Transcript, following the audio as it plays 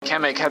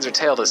can't make heads or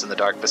tail this in the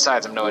dark.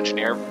 Besides, I'm no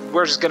engineer.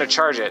 We're just gonna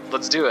charge it.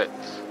 Let's do it.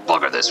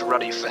 Bugger this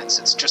ruddy fence.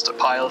 It's just a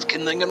pile of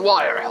kindling and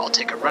wire. I'll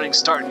take a running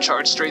start and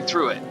charge straight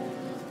through it.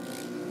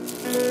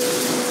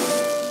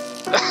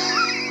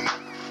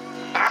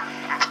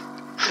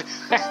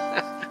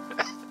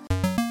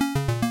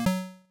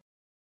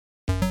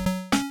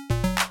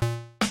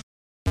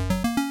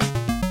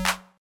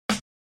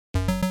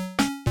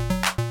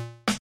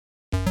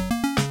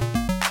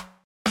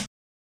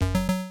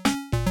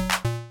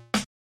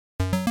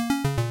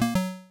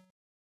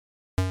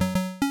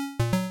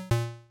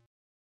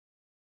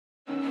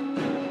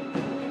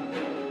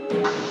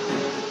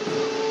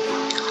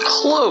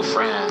 Hello,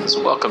 friends.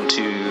 Welcome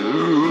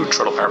to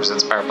Turtle Power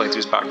Presents Power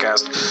Playthroughs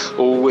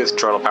podcast with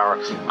Turtle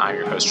Power. I'm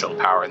your host, Turtle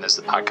Power, and this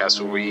is the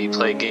podcast where we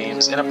play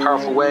games in a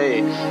powerful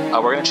way.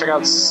 We're going to check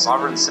out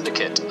Sovereign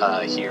Syndicate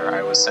here.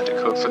 I was sent a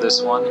code for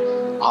this one.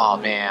 Aw,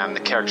 man, the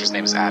character's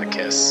name is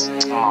Atticus.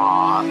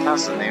 Aw,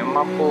 that's the name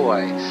of my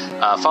boy.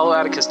 Follow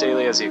Atticus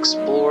daily as he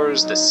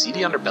explores the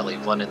seedy underbelly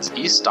of London's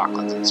East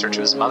Docklands in search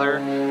of his mother,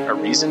 a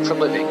reason for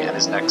living, and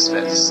his next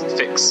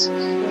fix.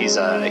 He's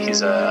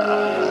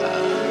a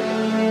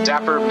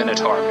dapper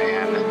Minotaur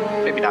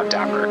man. Maybe not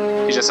dapper.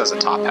 He just has a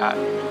top hat.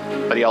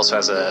 But he also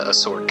has a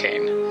sword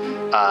cane.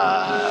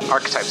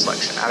 Archetype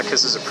selection.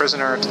 Atticus is a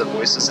prisoner to the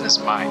voices in his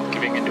mind,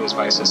 giving into his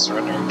vices,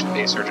 surrendering to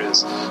base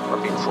urges, or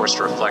being forced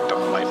to reflect on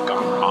the life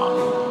gone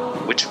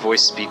wrong. Which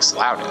voice speaks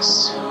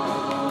loudest?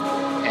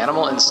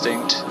 Animal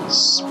instinct,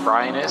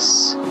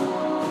 spryness,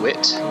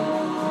 wit,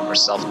 or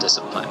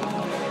self-discipline?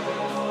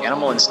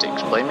 Animal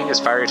instinct. Blaming his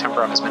fiery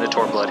temper on his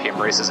Minotaur blood, he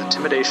embraces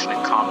intimidation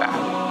in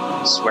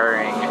combat,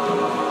 swearing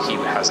he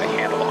has a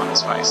handle on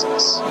his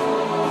vices.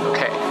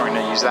 Okay, we're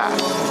going to use that.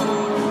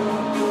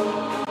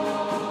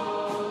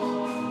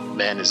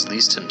 Man is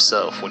least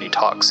himself when he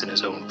talks in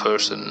his own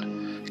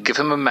person. Give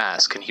him a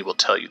mask and he will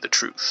tell you the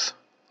truth.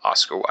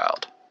 Oscar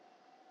Wilde.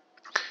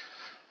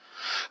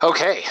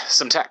 Okay,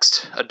 some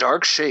text. A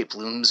dark shape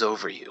looms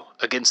over you.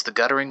 Against the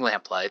guttering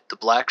lamplight, the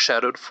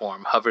black-shadowed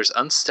form hovers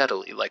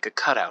unsteadily like a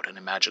cutout in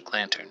a magic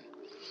lantern.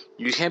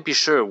 You can't be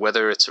sure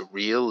whether it's a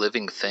real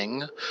living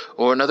thing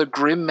or another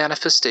grim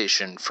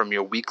manifestation from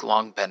your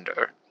week-long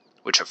bender,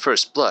 which at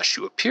first blush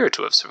you appear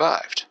to have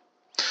survived.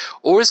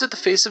 Or is it the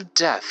face of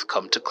death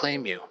come to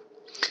claim you?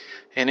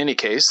 In any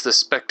case, the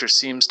spectre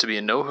seems to be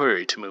in no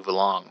hurry to move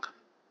along.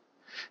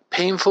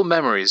 Painful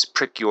memories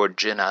prick your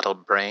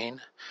gin-addled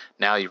brain.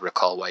 Now you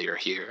recall why you're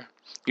here.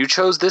 You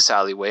chose this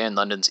alleyway in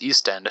London's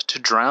East End to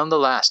drown the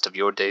last of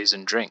your days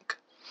in drink.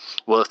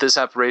 Well, if this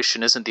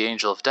apparition isn't the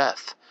angel of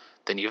death,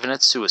 then even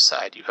at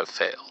suicide you have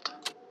failed.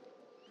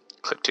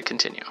 Click to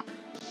continue.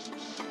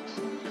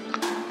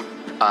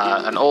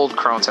 An old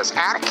crone says,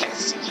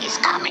 Atticus, he's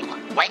coming.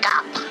 Wake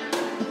up!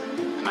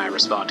 And I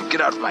respond,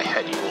 get out of my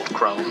head, you old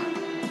crone.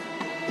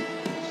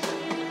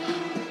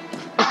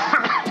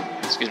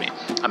 Excuse me.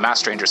 A masked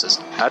stranger says,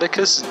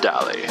 Atticus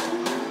Dally.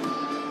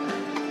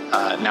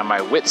 Now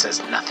my wit says,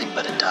 nothing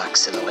but a dark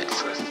silhouette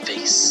for a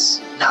face.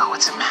 No,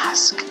 it's a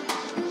mask.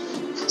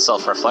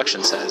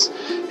 Self-reflection says,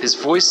 his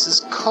voice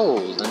is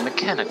cold and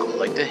mechanical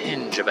like the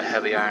hinge of a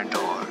heavy iron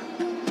door,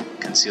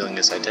 concealing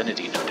his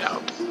identity, no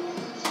doubt.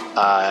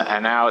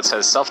 And now it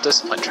says,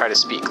 self-discipline, try to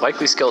speak,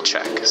 likely skill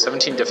check,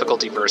 17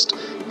 difficulty burst,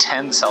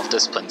 10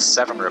 self-discipline,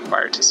 7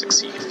 required to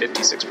succeed,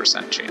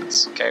 56%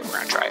 chance. Okay, we're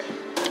gonna try it.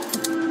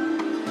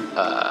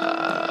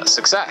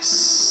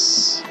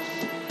 Success.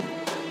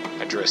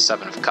 I drew a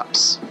 7 of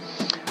cups.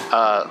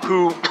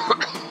 Who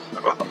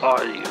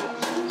are you?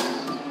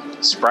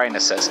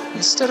 Spryness says,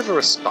 instead of a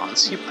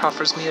response, he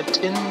proffers me a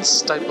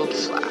tin-stippled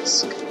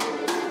flask.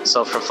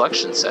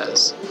 Self-reflection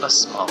says, a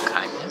small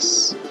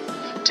kindness.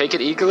 Take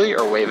it eagerly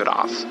or wave it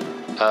off?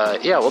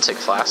 Yeah, we'll take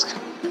a flask.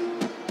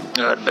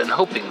 I'd been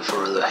hoping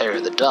for the hair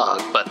of the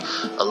dog, but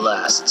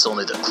alas, it's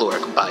only the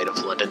chloric bite of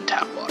London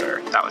tap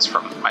water. That was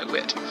from my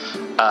wit.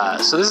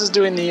 So this is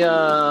doing the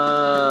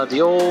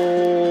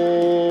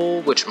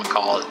old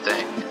whatchamacallit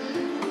thing.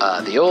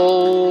 The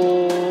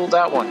old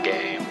that one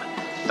game.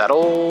 That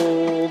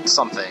old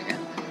something.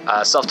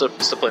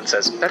 Self-discipline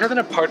says, better than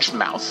a parched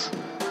mouth,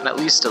 and at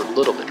least a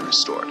little bit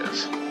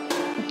restorative.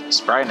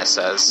 Spryness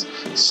says,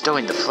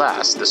 stowing the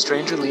flask, the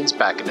stranger leans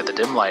back into the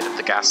dim light of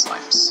the gas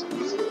lamps.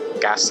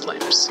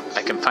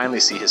 I can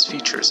finally see his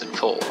features in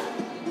full.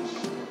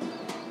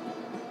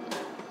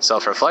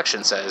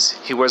 Self-reflection says,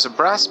 he wears a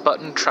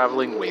brass-buttoned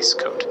traveling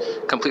waistcoat,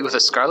 complete with a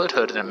scarlet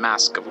hood and a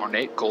mask of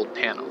ornate gold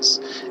panels.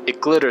 It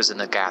glitters in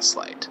the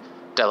gaslight,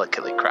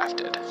 delicately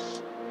crafted.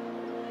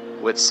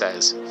 Wit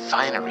says,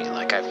 finery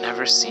like I've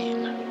never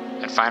seen.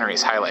 And finery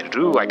is highlighted.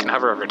 Ooh, I can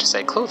hover over to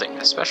say clothing,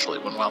 especially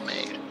when well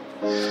made.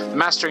 The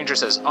masked stranger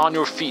says, on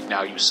your feet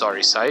now, you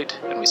sorry sight.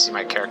 And we see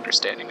my character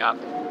standing up.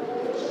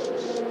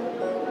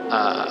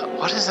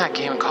 What is that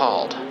game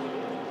called?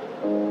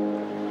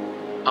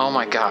 Oh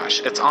my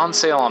gosh, it's on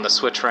sale on the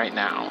Switch right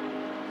now.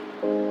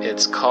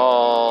 It's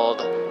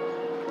called...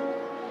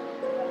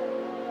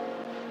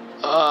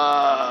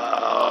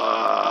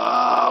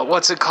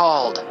 what's it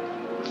called?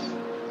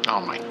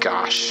 Oh my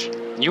gosh.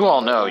 You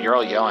all know, you're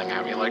all yelling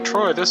at me like,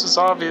 Troy, this is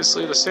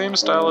obviously the same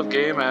style of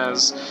game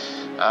as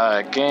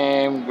a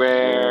game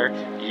where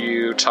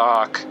you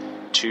talk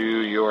to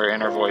your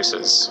inner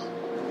voices.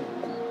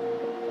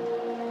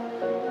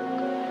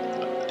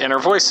 Inner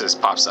Voices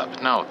pops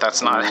up. No,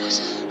 that's not it.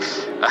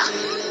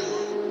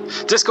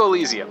 Disco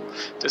Elysium.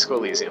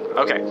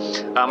 Okay.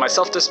 My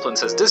self-discipline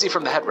says, dizzy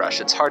from the head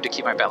rush. It's hard to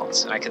keep my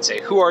balance. And I can say,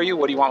 who are you?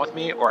 What do you want with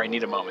me? Or I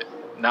need a moment.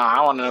 Now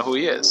I want to know who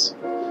he is.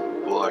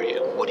 Who are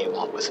you? What do you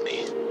want with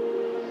me?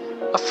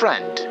 A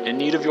friend in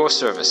need of your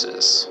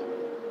services.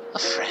 A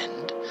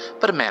friend?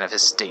 But a man of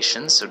his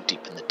station so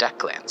deep in the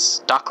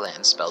docklands.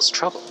 Docklands spells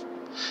trouble.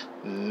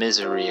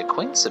 Misery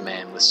acquaints a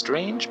man with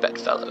strange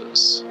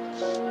bedfellows.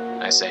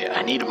 I say,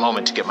 I need a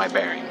moment to get my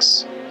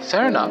bearings.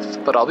 Fair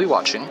enough, but I'll be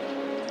watching.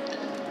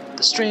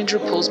 The stranger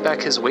pulls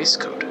back his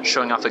waistcoat,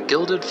 showing off a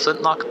gilded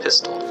flintlock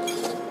pistol.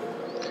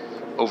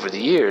 Over the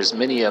years,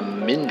 many a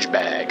minge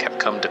bag have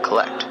come to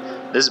collect.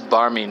 This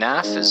barmy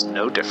naff is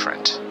no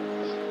different.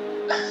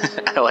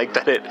 I like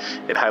that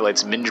it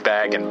highlights minge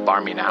bag and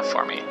barmy naff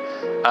for me.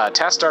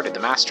 Task started,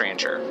 the masked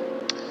stranger.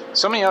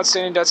 So many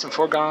outstanding debts and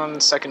foregone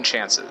second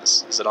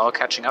chances. Is it all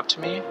catching up to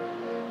me?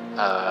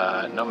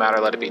 No matter,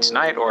 let it be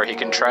tonight, or he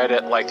can try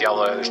it like the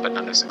all others, but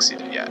none have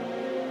succeeded yet.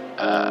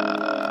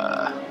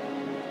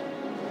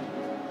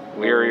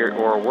 Weary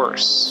or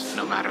worse,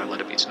 no matter, let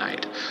it be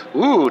tonight.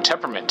 Ooh,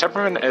 temperament.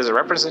 Temperament is a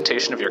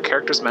representation of your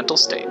character's mental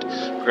state,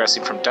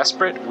 progressing from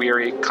desperate,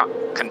 weary,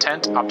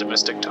 content,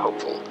 optimistic to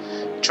hopeful.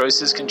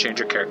 Choices can change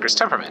your character's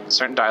temperament.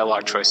 Certain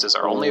dialogue choices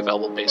are only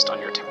available based on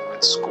your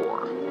temperament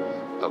score.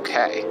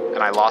 Okay,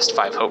 and I lost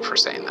 5 hope for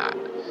saying that.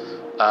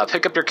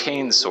 Pick up your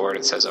cane sword,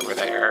 it says over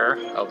there.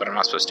 Oh, but I'm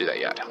not supposed to do that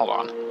yet. Hold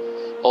on.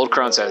 Old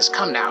crone says,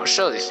 come now,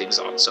 surely things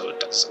aren't so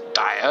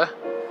dire.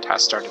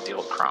 Task started the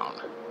old crone.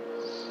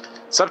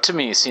 It's up to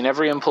me, seen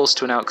every impulse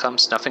to an outcome,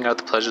 snuffing out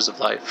the pleasures of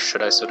life,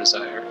 should I so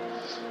desire.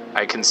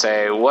 I can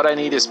say, what I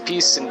need is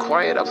peace and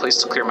quiet, a place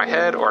to clear my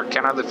head, or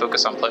can hardly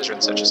focus on pleasure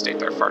in such a state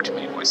there are far too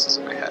many voices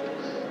in my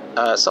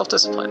head.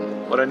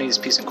 Self-discipline. What I need is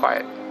peace and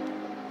quiet.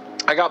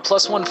 I got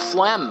 +1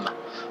 phlegm,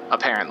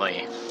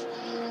 apparently.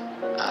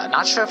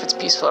 Not sure if it's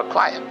peaceful or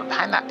quiet, but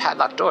behind that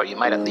padlocked door you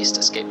might at least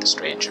escape the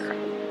stranger.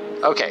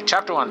 Okay,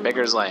 Chapter 1,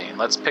 Beggar's Lane.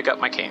 Let's pick up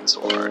my cane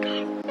sword.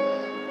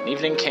 An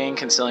evening cane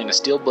concealing a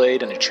steel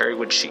blade and a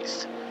cherrywood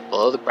sheath.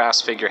 Below the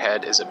brass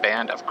figurehead is a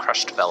band of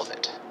crushed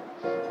velvet.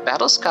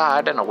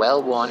 Battle-scarred and a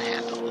well-worn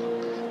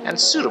handle, and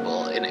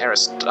suitable in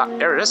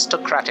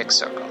aristocratic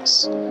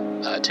circles.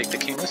 Take the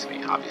cane with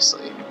me,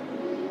 obviously.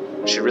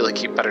 Should really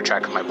keep better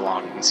track of my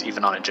belongings,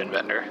 even on a gin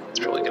vendor. It's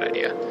a really good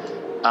idea.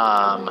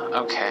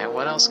 Okay,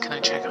 what else can I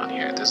check on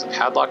here? There's a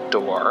padlocked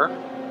door.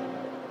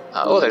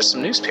 There's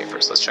some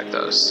newspapers. Let's check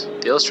those.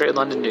 The Illustrated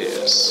London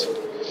News.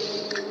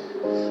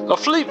 A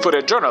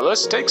fleet-footed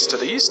journalist takes to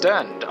the East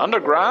End,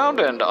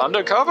 underground and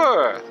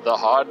undercover. The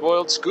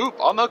hard-boiled scoop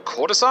on the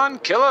courtesan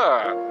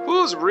killer.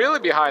 Who's really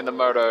behind the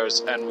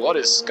murders, and what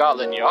is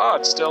Scotland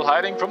Yard still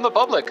hiding from the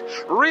public?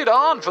 Read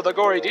on for the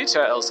gory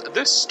details.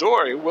 This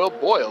story will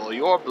boil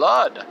your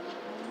blood.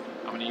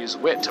 I'm going to use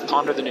wit to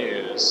ponder the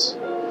news.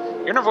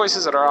 Your inner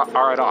voices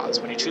are at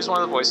odds. When you choose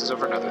one of the voices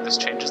over another, this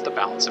changes the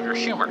balance of your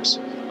humors.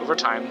 Over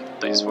time,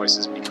 these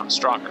voices become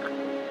stronger.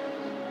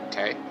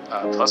 Okay,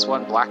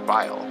 +1 black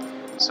bile.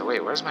 So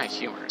wait, where's my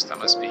humors? That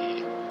must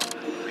be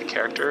my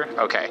character?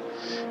 Okay.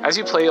 As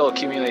you play, you'll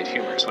accumulate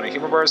humors. When a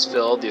humor bar is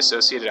filled, the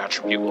associated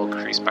attribute will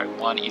increase by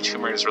 1. Each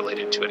humor is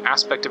related to an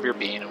aspect of your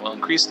being and will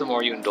increase the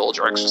more you indulge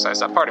or exercise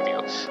that part of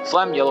you.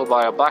 Phlegm, yellow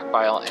bile, black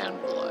bile,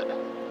 and blood.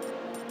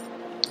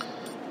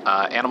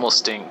 Animal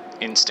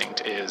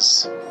instinct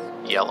is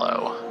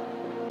yellow.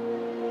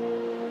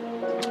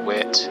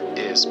 Wit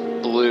is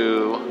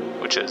blue,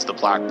 which is the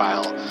black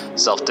bile.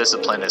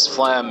 Self-discipline is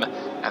phlegm,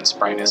 and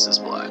spryness is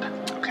blood.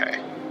 Okay.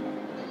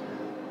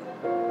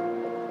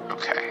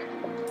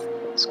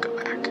 Let's go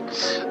back.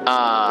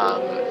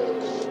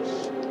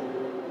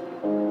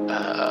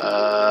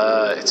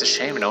 It's a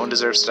shame no one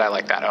deserves to die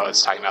like that. Oh,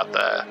 it's talking about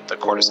the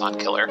courtesan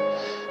killer.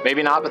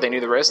 Maybe not, but they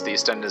knew the risk. The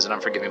East End is an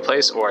unforgiving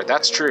place, or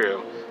that's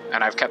true,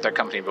 and I've kept their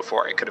company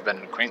before. It could have been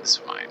an acquaintance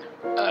of mine.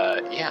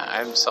 Yeah,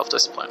 I'm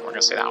self-disciplined. We're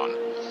going to say that one.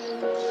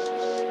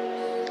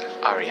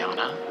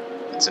 Ariana?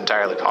 It's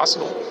entirely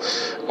possible.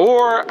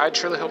 Or, I'd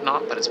surely hope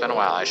not, but it's been a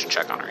while. I should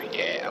check on her.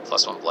 Yeah,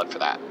 +1 blood for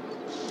that.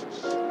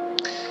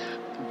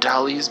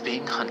 Dolly's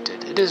being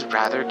hunted. It is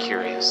rather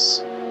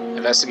curious.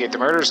 Investigate the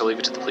murders or leave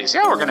it to the police?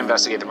 Yeah, we're going to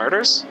investigate the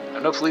murders.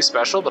 I'm no police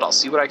special, but I'll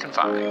see what I can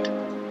find.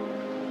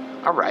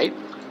 Alright.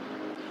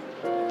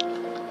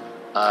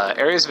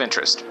 Areas of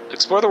interest.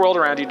 Explore the world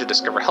around you to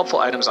discover helpful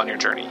items on your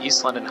journey.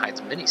 East London hides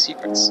many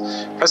secrets.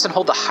 Press and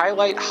hold the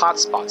Highlight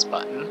Hotspots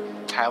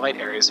button to highlight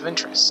areas of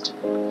interest.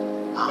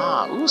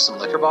 Ooh, some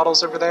liquor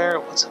bottles over there.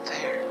 What's up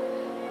there?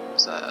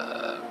 There's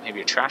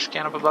maybe a trash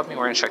can up above me.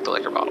 We're going to check the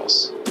liquor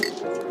bottles.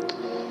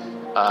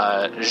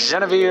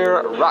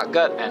 Genevieve,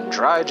 Rotgut, and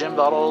dry gin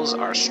bottles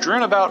are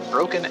strewn about,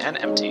 broken and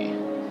empty.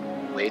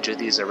 Wager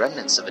these are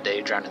remnants of a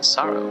day drowned in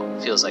sorrow.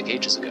 Feels like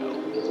ages ago.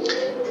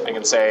 I I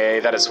can say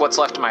that it's what's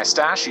left of my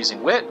stash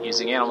using wit.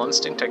 Using animal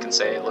instinct, I can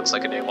say it looks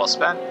like a day well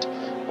spent.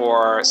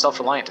 Or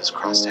self-reliant is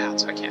crossed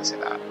out, so I can't say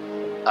that.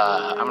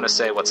 I'm going to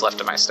say what's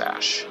left of my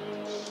stash.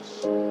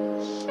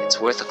 It's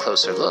worth a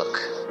closer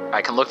look.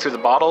 I can look through the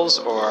bottles,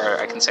 or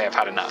I can say I've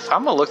had enough.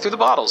 I'm going to look through the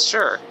bottles,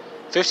 sure.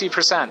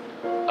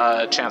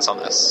 50% chance on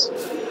this.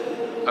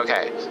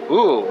 Okay.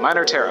 Ooh,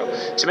 Minor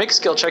Tarot. To make a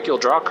skill check, you'll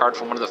draw a card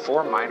from one of the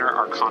 4 Minor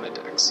Arcana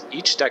decks.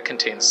 Each deck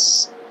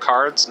contains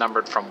cards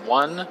numbered from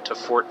 1 to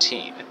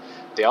 14.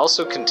 They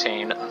also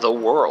contain the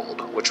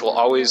World, which will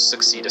always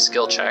succeed a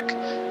skill check,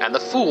 and the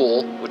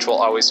Fool, which will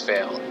always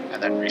fail,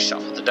 and then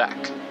reshuffle the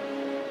deck.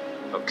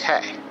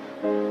 Okay.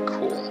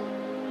 Cool.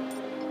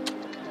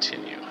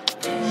 Continue.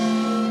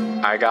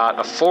 I got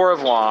a 4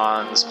 of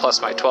Wands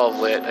plus my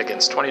 12 wit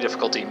against 20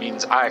 difficulty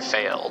means I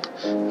failed.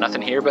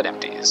 Nothing here but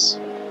empties.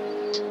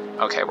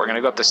 Okay, we're going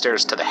to go up the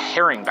stairs to the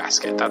herring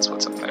basket. That's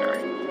what's up there.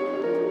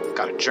 I've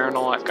got a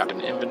journal, I've got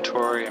an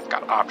inventory, I've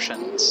got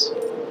options.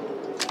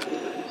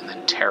 And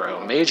then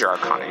tarot, Major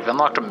Arcana. You've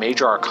unlocked a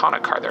Major Arcana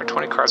card. There are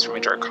 20 cards for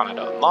Major Arcana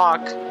to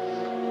unlock.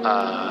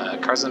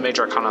 Cards in the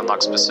Major Arcana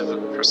unlock specific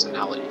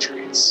personality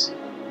traits.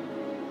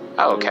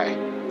 Oh, okay.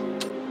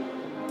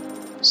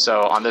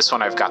 So on this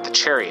one, I've got the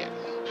Chariot.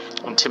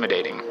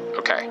 Intimidating.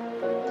 Okay.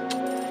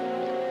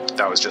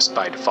 That was just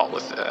by default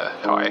with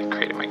how I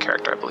created my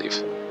character, I believe.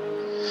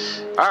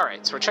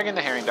 Alright, so we're checking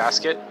the herring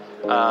basket.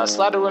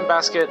 Sladderwood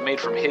basket made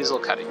from hazel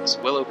cuttings.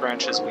 Willow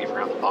branches weave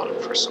around the bottom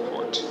for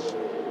support.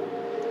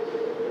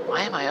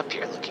 Why am I up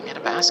here looking at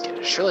a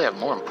basket? Surely I have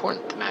more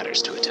important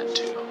matters to attend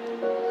to.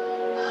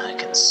 I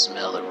can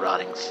smell the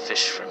rotting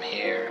fish from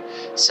here.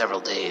 Several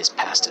days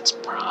past its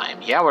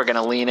prime. Yeah, we're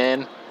gonna lean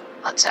in.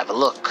 Let's have a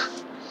look.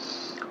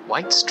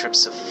 White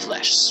strips of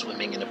flesh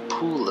swimming in a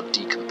pool of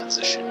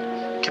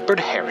decomposition. Kippered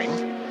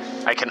herring.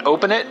 I can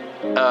open it.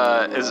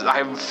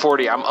 I'm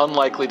 40. I'm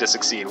unlikely to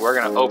succeed. We're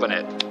going to open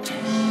it.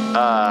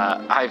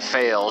 I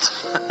failed.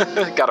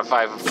 Got a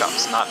 5 of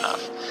cups. Not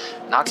enough.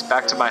 Knocked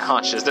back to my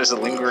hunch as there's a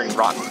lingering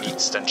rotten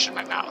meat stench in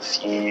my mouth.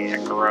 Yeah,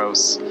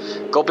 gross.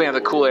 Gulping at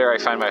the cool air, I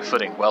find my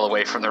footing well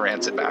away from the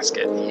rancid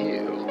basket.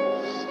 Ew.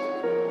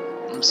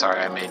 I'm sorry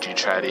I made you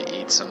try to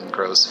eat some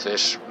gross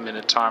fish,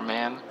 Minotaur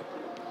man.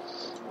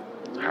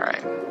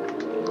 Alright.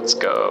 Let's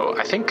go.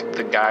 I think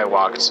the guy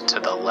walked to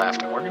the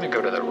left. We're going to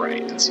go to the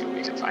right and see what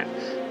we can find.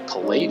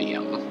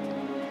 Palladium.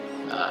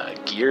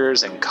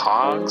 Gears and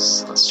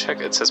cogs. Let's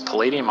check. It says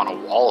palladium on a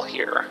wall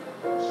here.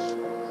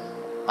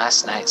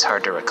 Last night's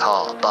hard to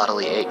recall.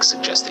 Bodily aches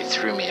suggest they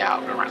threw me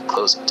out around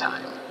closing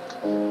time.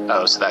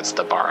 Oh, so that's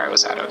the bar I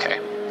was at. Okay.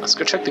 Let's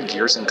go check the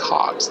gears and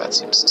cogs. That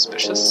seems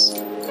suspicious.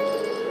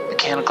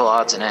 Mechanical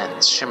odds and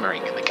ends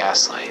shimmering in the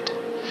gaslight.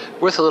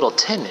 Worth a little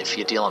tin if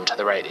you deal them to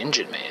the right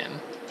engine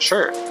man.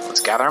 Sure,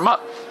 let's gather them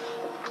up.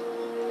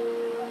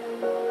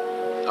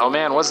 Oh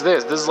man, what's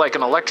this? This is like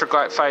an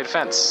electrified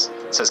fence.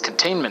 It says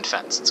containment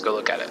fence. Let's go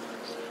look at it.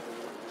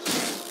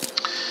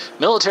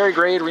 Military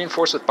grade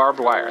reinforced with barbed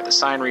wire. The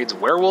sign reads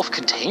werewolf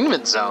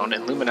containment zone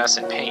in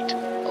luminescent paint.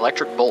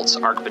 Electric bolts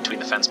arc between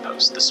the fence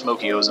posts, the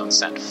smoky ozone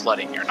scent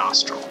flooding your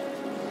nostril.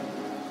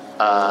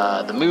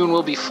 The moon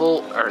will be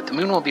full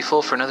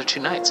for another 2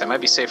 nights. I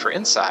might be safer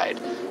inside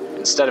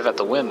instead of at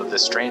the whim of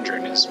this stranger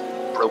in his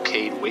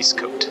brocade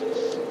waistcoat.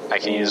 I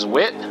can use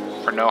wit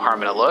for no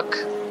harm in a look.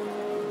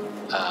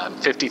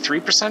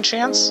 53%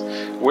 chance.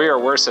 Way or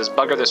worse says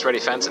bugger this ready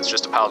fence. It's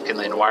just a pile of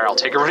kindling and wire. I'll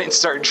take a running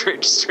start and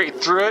trade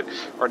straight through it.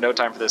 Or no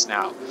time for this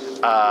now.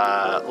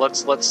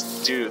 Let's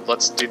do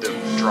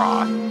the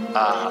draw.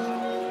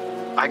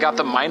 I got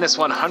the minus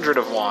 100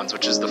 of wands,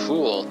 which is the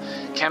Fool.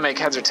 Can't make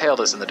heads or tail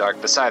this in the dark.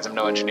 Besides, I'm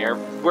no engineer.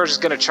 We're just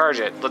gonna charge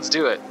it. Let's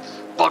do it.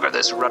 Bugger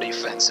this ruddy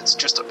fence. It's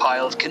just a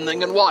pile of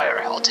kindling and wire.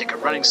 I'll take a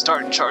running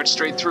start and charge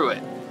straight through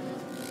it.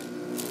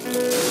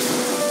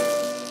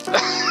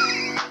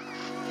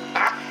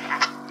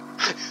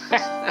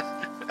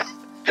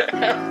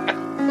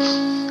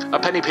 A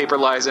penny paper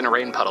lies in a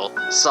rain puddle,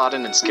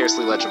 sodden and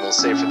scarcely legible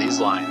save for these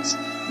lines.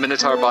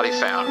 Minotaur body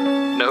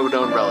found. No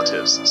known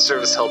relatives.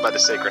 Service held by the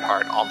Sacred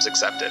Heart. Alms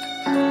accepted.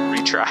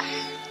 Retry.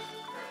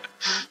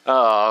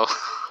 Oh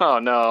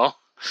no.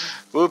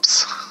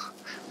 Whoops.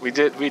 We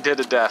did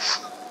a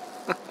death.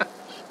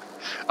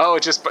 Oh,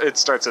 it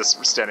starts us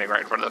standing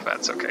right in front of the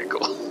fence. Okay,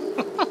 cool.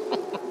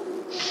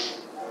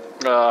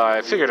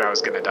 I figured I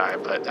was gonna die,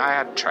 but I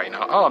had to try,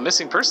 Oh, a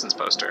missing persons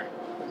poster.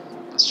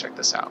 Let's check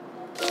this out.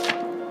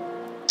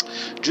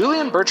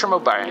 Julian Bertram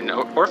O'Brien,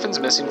 orphans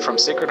missing from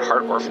Sacred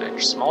Heart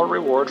Orphanage. Small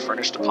reward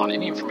furnished upon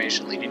any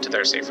information leading to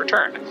their safe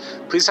return.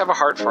 Please have a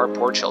heart for our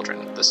poor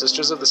children. The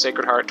Sisters of the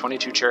Sacred Heart,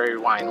 22 Cherry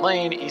Wine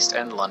Lane, East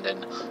End,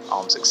 London.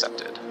 Alms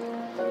accepted.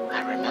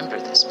 I remember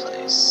this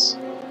place.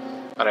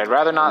 But I'd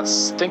rather not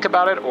think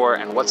about it,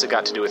 and what's it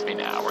got to do with me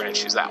now? We're going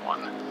to choose that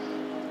one.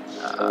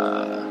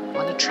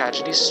 When a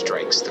tragedy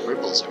strikes, the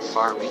ripples are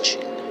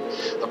far-reaching.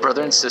 A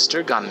brother and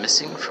sister gone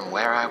missing from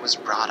where I was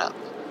brought up.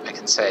 I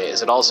can say,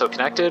 is it also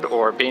connected,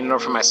 or being an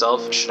orphan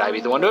myself, should I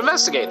be the one to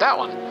investigate? That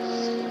one.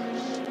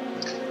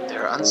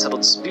 There are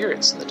unsettled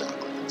spirits in the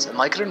Docklands, and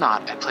like it or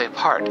not, I play a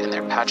part in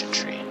their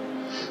pageantry.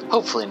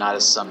 Hopefully not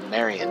as some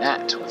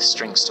marionette with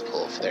strings to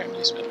pull for their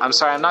amusement. I'm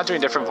sorry, I'm not doing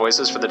different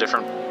voices for the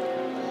different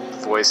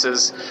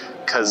voices,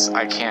 because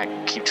I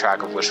can't keep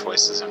track of which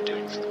voices I'm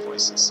doing for the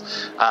voices.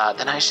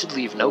 Then I should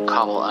leave no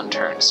cobble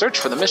unturned. Search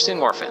for the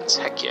missing orphans.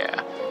 Heck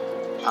yeah.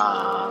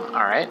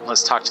 Alright,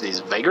 let's talk to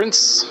these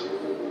vagrants.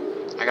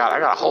 I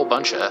got a whole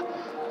bunch of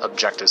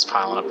objectives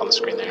piling up on the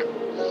screen there.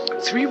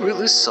 3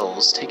 rootless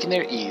souls taking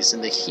their ease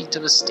in the heat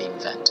of a steam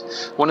vent.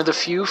 One of the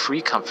few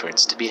free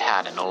comforts to be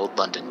had in old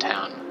London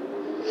town.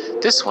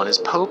 This one is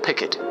Poe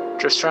Pickett.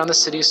 Drifts around the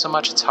city so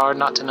much it's hard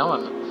not to know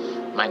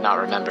him. Might not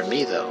remember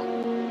me, though.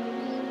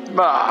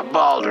 Bah,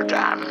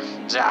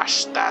 Balderdam.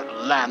 Dash,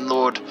 that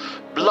landlord.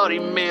 Bloody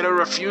Mater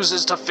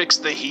refuses to fix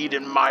the heat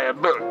in my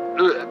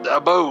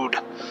abode.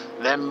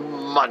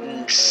 Them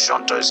mutton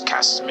shunters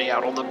cast me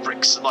out on the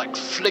bricks like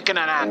flicking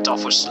an ant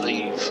off a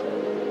sleeve.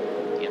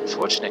 The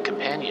unfortunate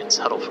companions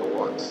huddle for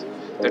warmth,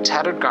 their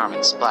tattered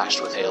garments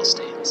splashed with ale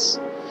stains.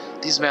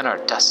 These men are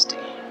dusty,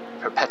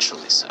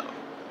 perpetually so.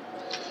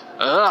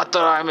 Not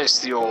that I miss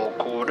the old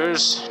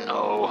quarters,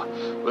 no.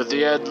 With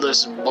the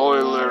headless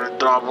boiler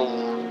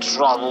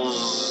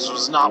troubles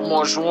was not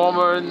much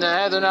warmer in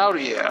there than out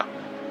here.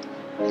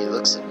 He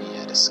looks at me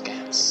at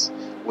askance.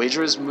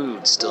 Wagerer's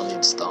mood still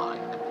needs thawing.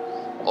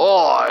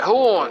 Oi,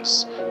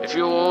 horns! If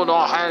you're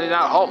not handing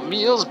out hot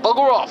meals,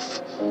 bugger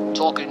off!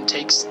 Talking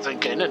takes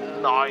thinking,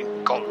 and I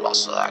ain't got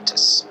lots of that to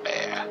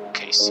spare, in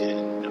case you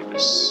didn't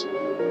notice.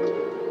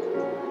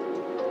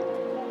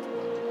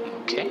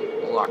 Okay,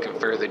 walking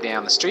further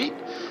down the street,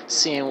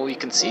 seeing what we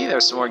can see.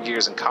 There's some more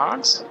gears and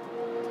cogs.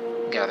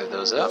 Gather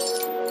those up.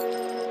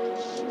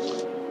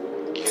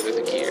 Gather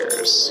the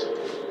gears.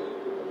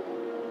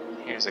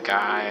 Here's a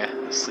guy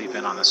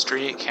sleeping on the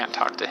street, can't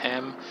talk to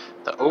him.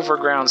 The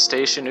overground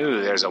station,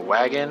 ooh, there's a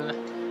wagon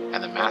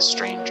and the masked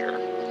stranger.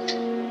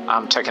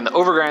 I'm checking the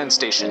overground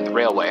station, the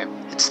railway.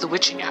 It's the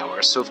witching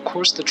hour, so of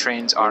course the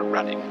trains aren't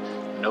running.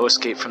 No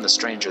escape from the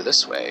stranger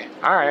this way.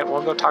 Alright,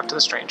 we'll go talk to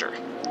the stranger.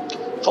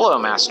 Hello,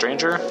 masked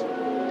stranger.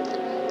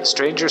 The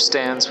stranger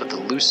stands with a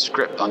loose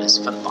grip on his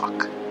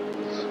flintlock.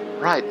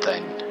 Right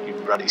then, you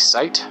ruddy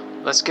sight.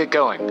 Let's get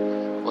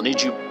going. We'll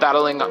need you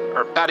batting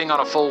on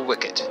a full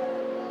wicket.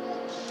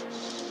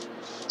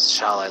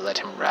 Shall I let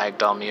him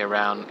ragdoll me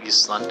around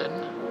East London?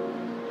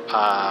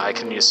 I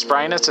can use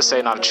spryness to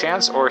say not a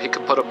chance, or he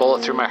could put a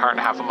bullet through my heart in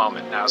half a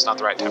moment. Now is not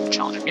the right time to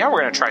challenge him. Yeah, we're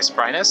going to try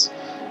spryness.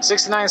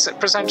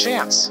 69%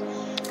 chance.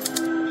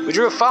 We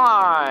drew a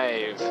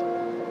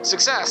 5.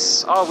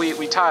 Success. Oh,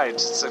 we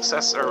tied.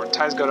 Success, or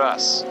ties go to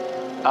us.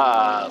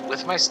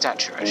 With my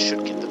stature, I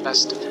should get the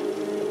best of him.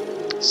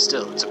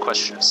 Still, it's a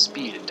question of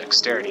speed and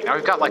dexterity. Now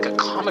we've got like a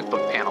comic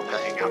book panel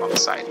playing out on the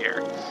side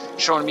here,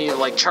 showing me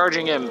like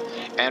charging him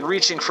and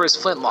reaching for his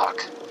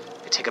flintlock.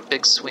 I take a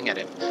big swing at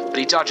him, but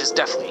he dodges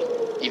deftly.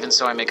 Even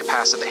so, I make a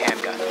pass at the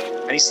handgun,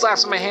 and he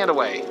slaps my hand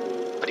away,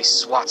 but he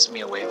swats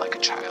me away like a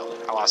child.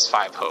 I lost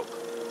 5 hope.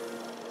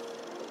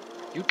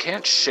 You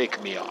can't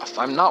shake me off.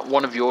 I'm not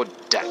one of your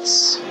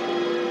debts.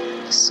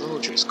 The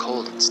soldier's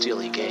cold and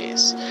steely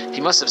gaze. He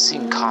must have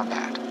seen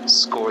combat,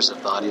 scores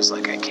of bodies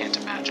like I can't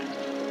imagine.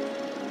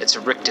 It's a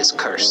rictus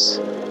curse.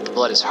 The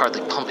blood is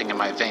hardly pumping in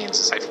my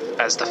veins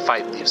as the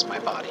fight leaves my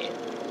body.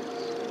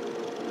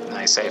 And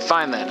I say,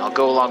 fine then, I'll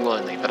go along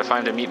willingly, but if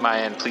I'm to meet my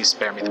end, please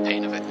spare me the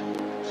pain of it.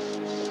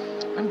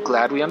 I'm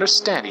glad we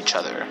understand each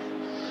other.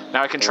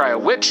 Now I can try a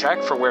wit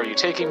check for where are you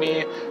taking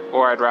me,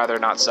 or I'd rather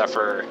not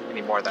suffer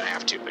any more than I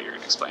have to, but you're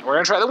going to explain. We're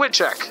going to try the wit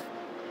check.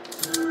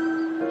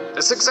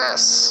 A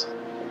success.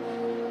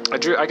 I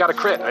got a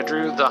crit. I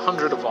drew the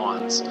 100 of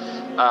wands.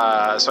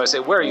 So I say,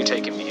 where are you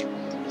taking me?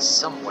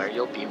 Somewhere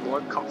you'll be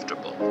more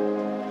comfortable.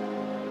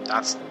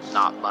 That's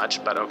not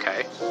much, but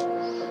okay.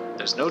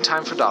 There's no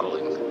time for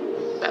dawdling.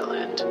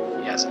 Bellend,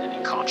 he hasn't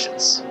any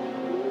conscience.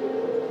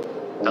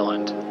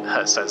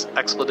 Bellend says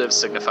expletive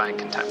signifying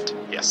contempt.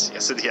 Yes,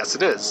 it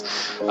is.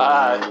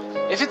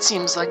 If it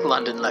seems like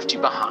London left you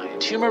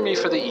behind, humor me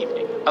for the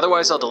evening.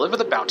 Otherwise I'll deliver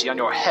the bounty on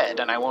your head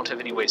and I won't have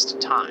any wasted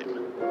time.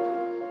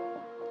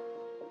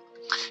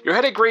 Your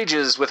headache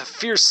rages with a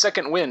fierce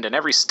second wind, and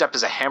every step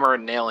is a hammer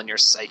and nail in your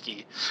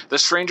psyche. The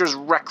stranger's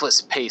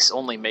reckless pace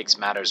only makes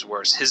matters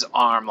worse, his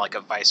arm like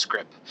a vice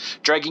grip,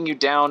 dragging you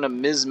down a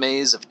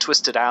maze of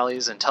twisted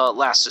alleys until at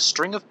last a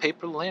string of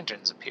paper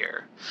lanterns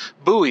appear,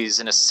 buoys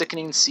in a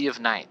sickening sea of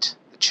night,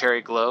 the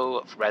cherry glow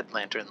of Red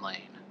Lantern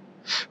Lane.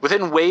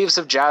 Within waves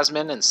of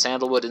jasmine and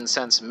sandalwood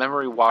incense,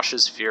 memory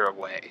washes fear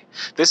away.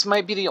 This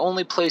might be the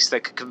only place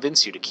that could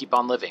convince you to keep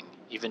on living,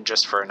 even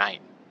just for a night.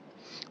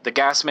 The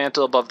gas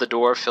mantle above the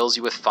door fills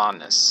you with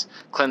fondness,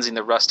 cleansing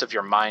the rust of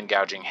your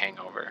mind-gouging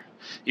hangover.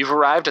 You've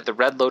arrived at the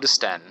Red Lotus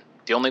Den,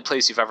 the only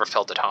place you've ever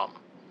felt at home.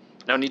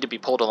 No need to be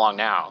pulled along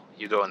now.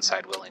 You go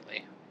inside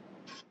willingly.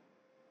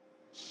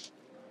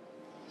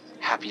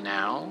 Happy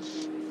now?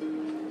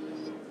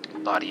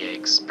 Body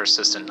aches,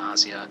 persistent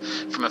nausea.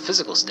 From a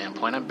physical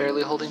standpoint, I'm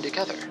barely holding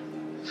together.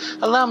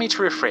 Allow me to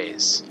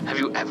rephrase. Have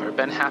you ever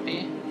been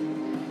happy?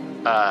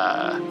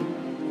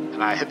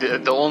 And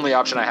the only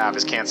option I have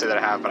is can't say that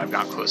I have, but I've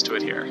gotten close to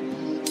it here.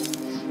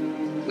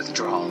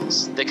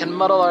 withdrawals. They can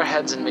muddle our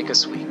heads and make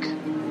us weak.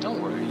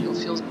 Don't worry, you'll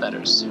feel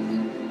better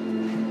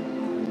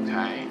soon.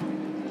 Okay.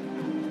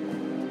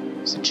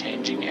 It's a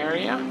changing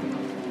area.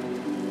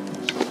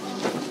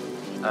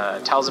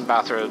 Towels and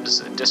bathrobes,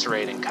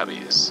 disarrayed in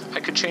cubbies.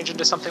 I could change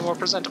into something more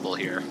presentable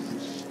here.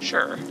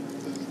 Sure.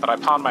 But I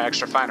pawned my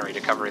extra finery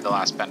to cover the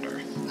last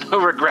bender. No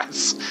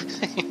regrets.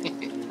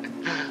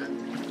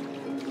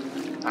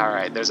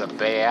 Alright, there's a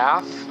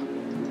bath.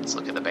 Let's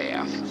look at the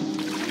bath.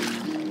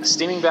 A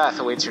steaming bath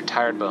awaits your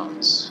tired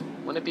bones.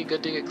 Wouldn't it be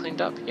good to get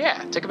cleaned up?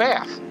 Yeah, take a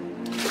bath.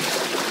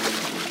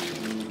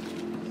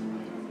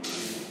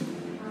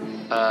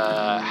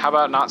 How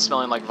about not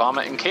smelling like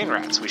vomit and cane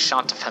rats? We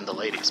shan't offend the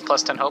ladies.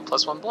 Plus 10 hope,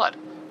 plus 1 blood.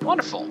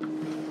 Wonderful.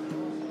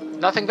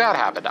 Nothing bad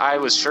happened. I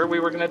was sure we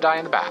were going to die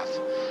in the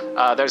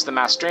bath. There's the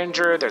masked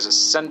stranger, there's a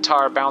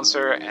centaur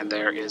bouncer, and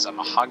there is a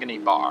mahogany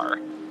bar.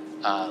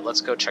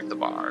 Let's go check the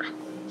bar.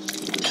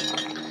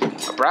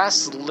 A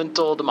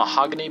brass-linteled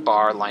mahogany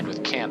bar lined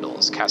with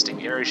candles,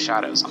 casting eerie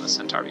shadows on the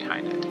centaur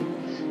behind it.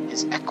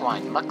 His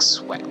equine muck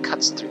sweat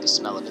cuts through the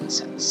smell of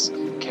incense.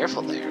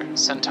 Careful there,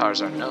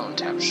 centaurs are known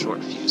to have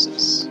short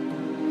fuses.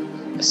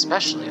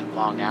 Especially at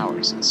long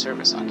hours in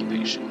service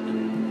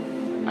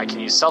occupation. I can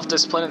use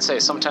self-discipline and say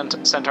some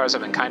centaurs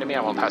have been kind to me,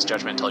 I won't pass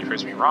judgment until he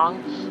proves me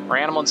wrong. Or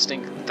animal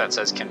instinct that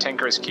says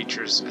cantankerous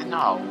creatures.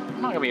 No,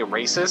 I'm not going to be a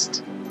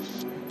racist.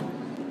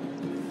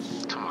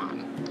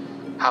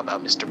 How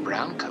about Mr.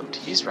 Browncoat?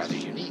 He's rather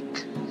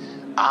unique.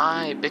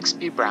 I,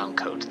 Bixby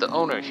Browncoat, the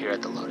owner here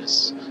at the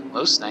Lotus.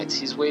 Most nights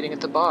he's waiting at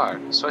the bar,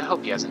 so I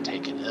hope he hasn't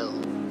taken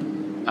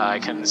ill. I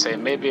can say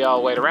maybe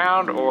I'll wait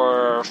around,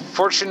 or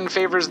fortune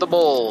favors the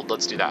bold.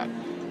 Let's do that.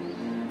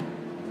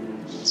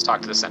 Let's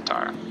talk to the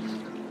centaur.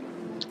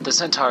 The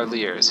centaur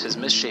leers, his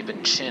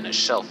misshapen chin a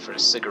shelf for a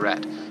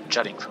cigarette,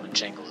 jutting from a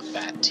jangle of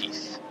bad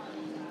teeth.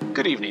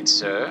 Good evening,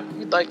 sir.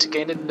 We'd like to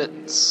gain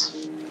admittance.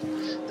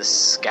 The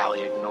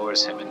scally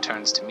ignores him and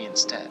turns to me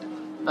instead.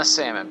 Must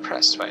say I'm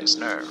impressed by his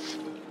nerve.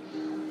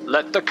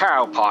 Let the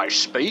cowpie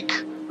speak.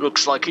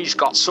 Looks like he's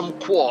got some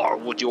quarrel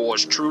with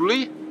yours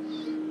truly.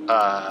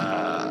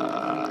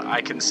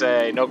 I can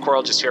say no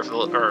quarrel, just here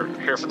for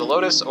the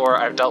Lotus, or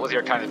I've dealt with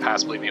your kind in the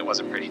past. Believe me, it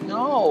wasn't pretty.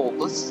 No,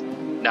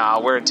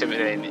 we're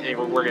intimidating.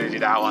 We're gonna do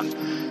that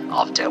one.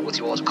 I've dealt with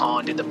your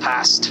kind in the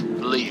past.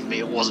 Believe me,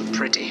 it wasn't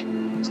pretty.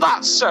 Is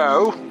that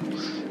so?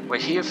 We're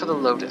here for the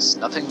Lotus,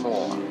 nothing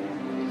more.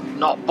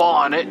 Not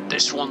buying it.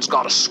 This one's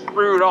got a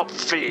screwed up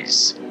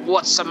fizz.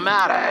 What's the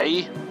matter,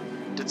 eh?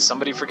 Did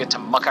somebody forget to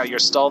muck out your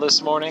stall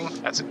this morning?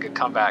 That's a good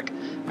comeback.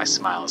 I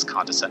smile as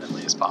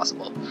condescendingly as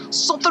possible.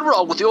 Something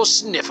wrong with your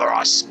sniffer,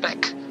 I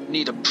spec.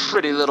 Need a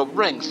pretty little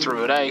ring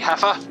through it, eh,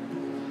 heifer?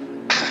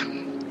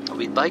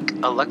 We'd like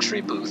a luxury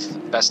booth,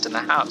 best in the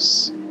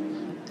house.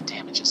 The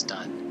damage is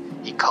done.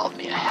 He called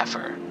me a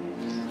heifer.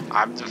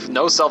 I've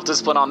no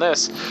self-discipline on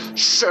this.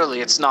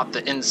 Surely it's not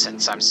the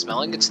incense I'm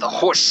smelling, it's the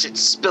horse shit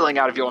spilling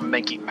out of your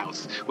manky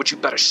mouth, which you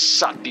better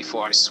shut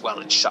before I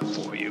swell it shut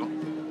for you.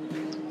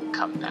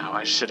 Come now,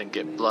 I shouldn't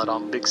get blood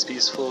on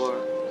Bixby's floor.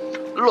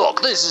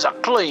 Look, this is a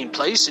clean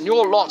place, and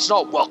your lot's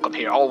not welcome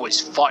here,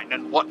 always fighting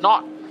and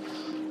whatnot.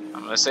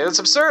 I'm gonna say that's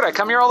absurd, I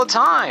come here all the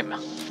time.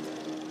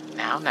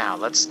 Now,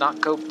 let's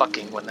not go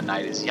bucking when the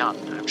night is young.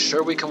 I'm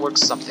sure we can work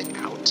something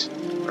out.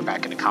 We're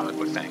back in a comic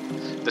book thing.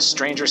 The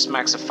stranger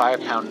smacks a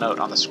 5-pound note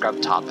on the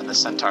scrub top and the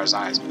centaur's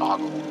eyes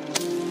boggle.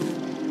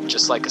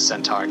 Just like a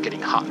centaur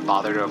getting hot and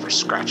bothered over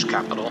scratch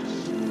capital.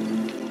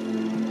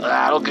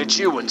 That'll get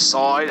you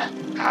inside.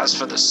 As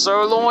for the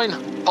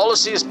sirloin,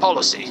 policy is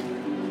policy.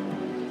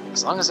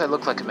 As long as I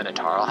look like a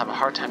minotaur, I'll have a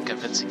hard time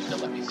convincing you to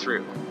let me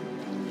through.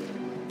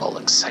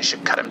 Bollocks, I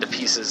should cut him to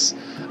pieces.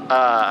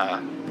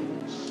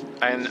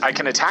 And I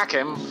can attack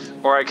him,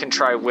 or I can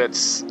try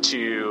wits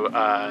to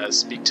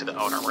speak to the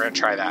owner. We're going to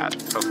try that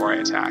before I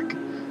attack.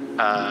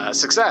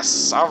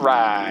 Success!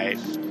 Alright.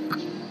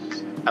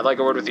 I'd like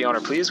a word with the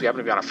owner, please. We happen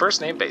to be on a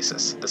first-name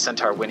basis. The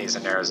centaur whinnies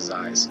and narrows his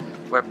eyes.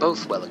 We're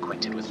both well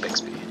acquainted with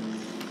Bixby.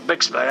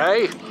 Bixby,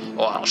 eh?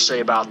 Well, I'll say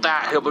about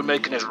that. He'll be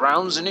making his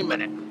rounds any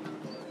minute.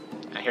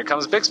 And here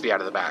comes Bixby out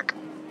of the back.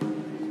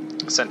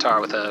 A centaur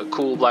with a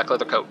cool black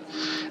leather coat.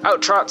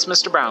 Out trots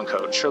Mr.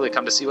 Browncoat, surely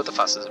come to see what the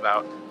fuss is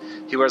about.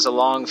 He wears a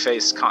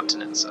long-faced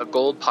countenance, a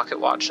gold pocket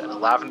watch, and a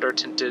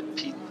lavender-tinted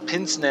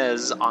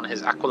pince-nez on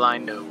his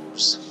aquiline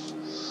nose.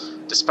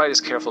 Despite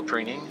his careful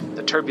preening,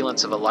 the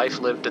turbulence of a life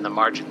lived in the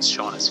margins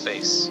show on his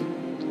face.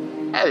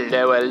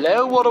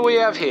 Hello, what do we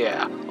have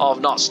here? I've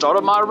not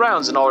started my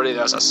rounds and already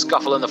there's a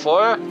scuffle in the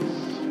foyer.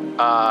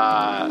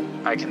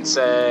 I can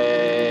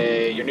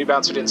say your new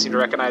bouncer didn't seem to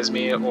recognize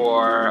me,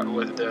 or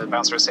the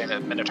bouncer was saying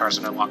that Minotaurs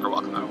are no longer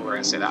welcome. We're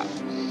going to say that.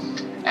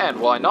 And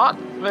why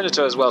not?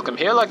 Minotaur is welcome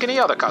here like any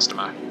other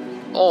customer.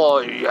 Oh,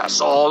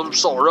 yes, I'm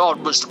sorry,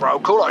 Mr.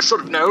 Browncoat, I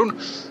should have known.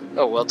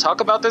 Oh, we'll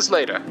talk about this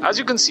later. As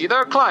you can see, there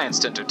are clients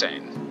to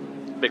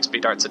entertain. Bixby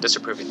darts a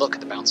disapproving look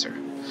at the bouncer.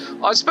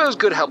 I suppose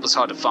good help is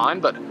hard to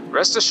find, but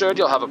rest assured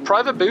you'll have a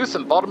private booth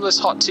and bottomless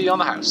hot tea on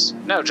the house.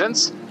 Now,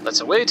 gents, let's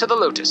away to the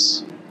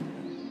Lotus.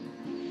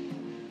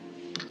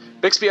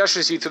 Bixby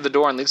ushers you through the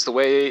door and leads the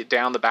way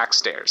down the back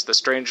stairs, the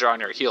stranger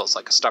on your heels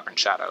like a stubborn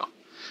shadow.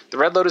 The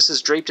Red Lotus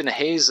is draped in a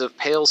haze of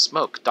pale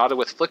smoke, dotted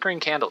with flickering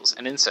candles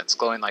and incense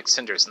glowing like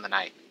cinders in the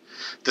night.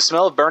 The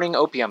smell of burning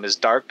opium is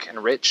dark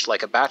and rich,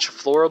 like a batch of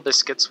floral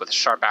biscuits with a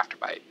sharp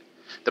afterbite.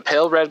 The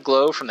pale red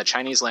glow from the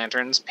Chinese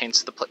lanterns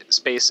paints the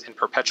space in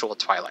perpetual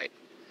twilight.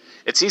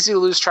 It's easy to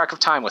lose track of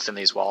time within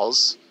these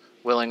walls,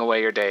 willing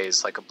away your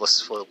days like a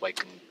blissful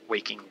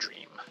waking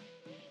dream.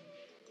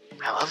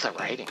 I love the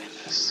writing in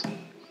this.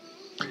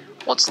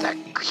 What's that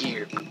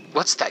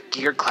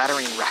gear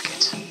clattering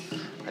racket?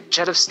 A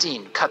jet of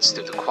steam cuts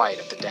through the quiet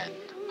of the den.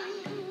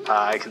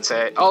 I can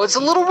say, oh, it's a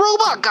little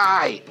robot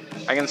guy!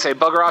 I can say,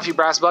 bugger off, you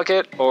brass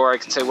bucket, or I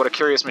can say, what a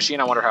curious machine,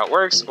 I wonder how it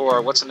works,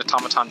 or what's an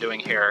automaton doing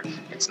here?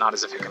 It's not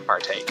as if it can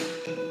partake.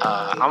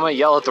 I'm gonna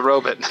yell at the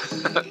robot.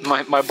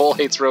 my bull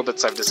hates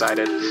robots, I've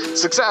decided.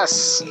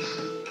 Success!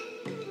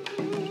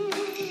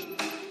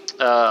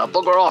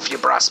 Bugger off, you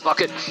brass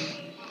bucket.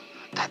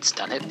 That's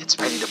done it. It's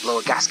ready to blow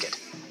a gasket.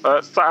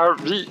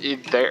 Sorry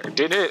there.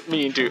 Didn't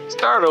mean to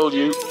startle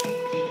you.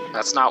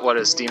 That's not what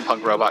a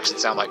steampunk robot should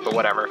sound like, but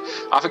whatever.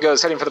 Off it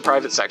goes, heading for the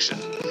private section.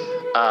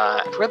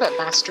 Where'd that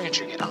masked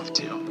stranger get off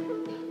to?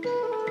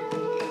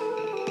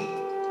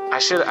 I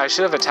should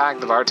have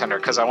attacked the bartender,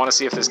 because I want to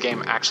see if this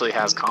game actually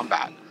has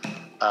combat.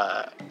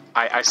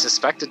 I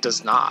suspect it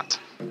does not.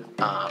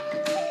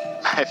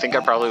 I think I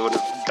probably would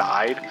have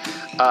died.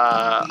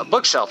 A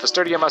bookshelf, a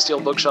sturdy and musty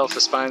old bookshelf. The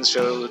spines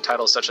show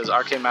titles such as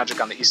Arcane Magic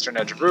on the Eastern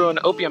Edge of Ruin,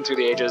 Opium Through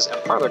the Ages,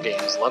 and Parlor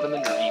Games, Love in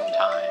the Dream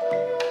Time.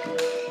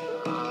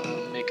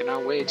 Making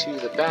our way to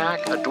the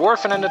back. A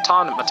dwarf and an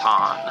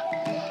automaton.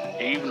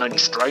 Evening,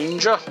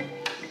 stranger.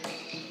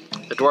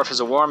 The dwarf has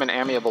a warm and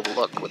amiable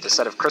look with a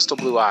set of crystal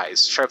blue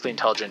eyes, sharply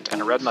intelligent,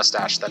 and a red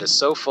mustache that is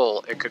so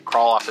full it could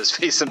crawl off his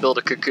face and build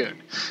a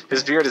cocoon.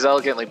 His beard is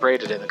elegantly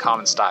braided in the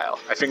common style.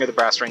 I finger the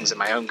brass rings in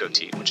my own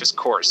goatee, which is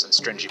coarse and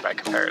stringy by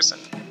comparison.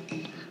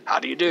 How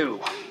do you do?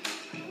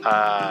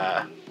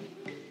 I'm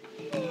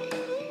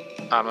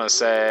gonna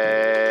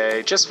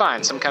say, just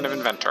fine. Some kind of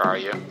inventor, are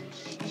you?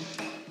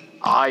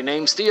 I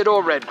name's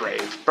Theodore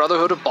Redgrave,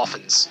 Brotherhood of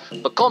Boffins.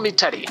 But call me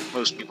Teddy,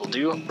 most people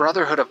do.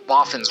 Brotherhood of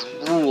Boffins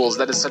rules,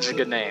 that is such a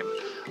good name.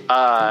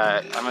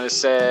 I'm gonna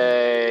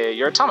say,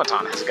 your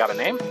automaton, has it got a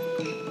name?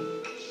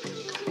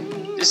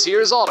 This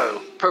here is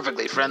Otto,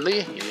 perfectly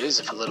friendly, he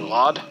is, if a little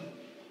odd.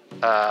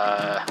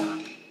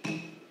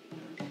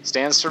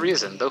 Stands to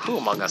reason, though who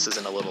among us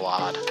isn't a little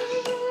odd?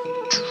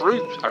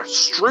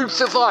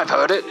 Truth if I've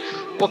heard it.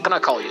 What can I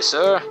call you,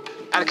 sir?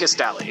 Atticus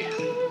Daly.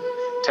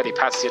 Teddy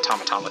pats the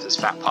automaton with his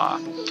fat paw.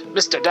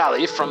 Mr.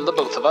 Daly, from the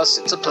both of us,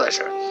 it's a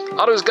pleasure.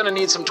 Otto's gonna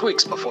need some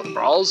tweaks before the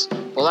brawls.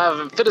 We'll have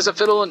him fit as a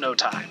fiddle in no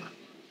time.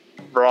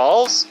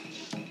 Brawls?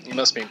 You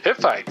must mean pit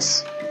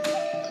fights.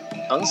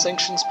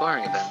 Unsanctioned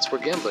sparring events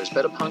where gamblers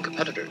bet upon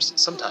competitors,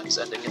 sometimes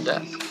ending in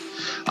death.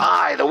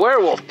 Aye, the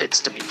werewolf pits,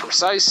 to be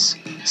precise.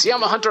 See,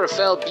 I'm a hunter of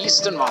fell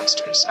beasts and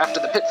monsters.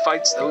 After the pit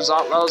fights, those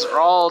outlaws are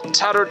all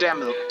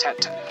tatterdemalion,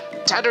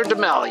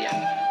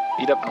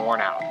 beat up and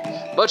worn out.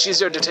 Much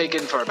easier to take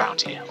in for a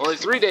bounty. Only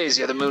 3 days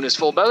ere the moon is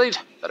full-bellied.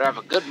 Better have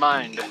a good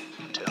mind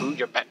to who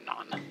you're betting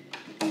on.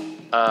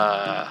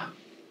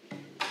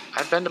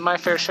 I've been to my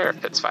fair share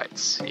of pits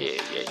fights.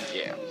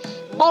 Yeah.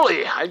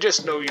 Bully, I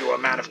just know you a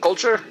man of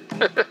culture.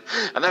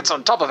 And that's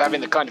on top of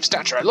having the kind of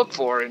stature I look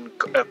for in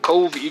a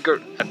cove eager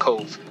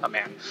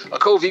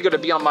to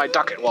be on my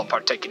docket while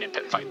partaking in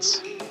pit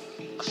fights.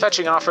 A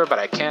fetching offer, but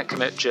I can't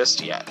commit just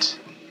yet.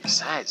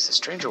 Besides, the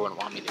stranger wouldn't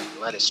want me to be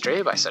led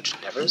astray by such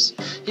endeavors.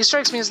 He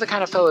strikes me as the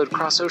kind of fellow who'd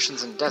cross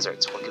oceans and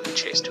deserts while giving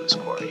chase to his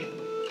quarry.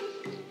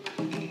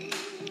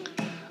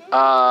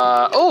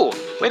 Oh,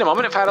 wait a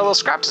moment, if I had a little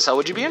scrap to sell,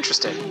 would you be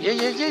interested?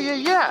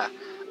 Yeah.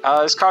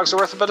 His cogs are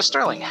worth about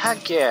 £1.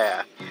 Heck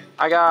yeah.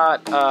 I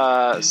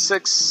got,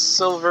 6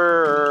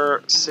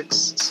 silver,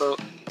 6.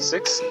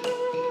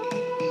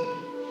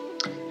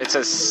 It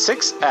says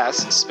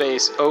 6S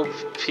space OP.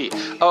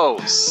 Oh,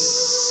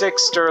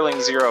 6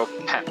 sterling 0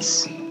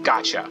 pence.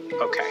 Gotcha.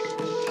 Okay.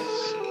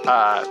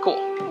 Cool.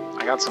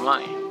 I got some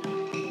money.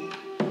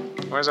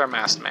 Where's our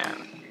masked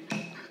man?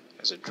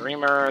 There's a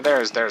dreamer.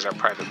 There's our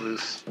private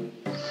booth.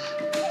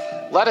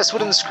 Lattice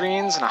wooden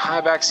screens and a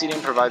high back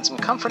seating provide some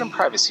comfort and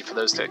privacy for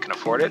those that can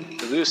afford it.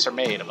 The booths are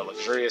made of a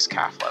luxurious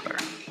calf leather.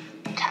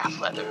 Calf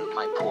leather,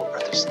 my poor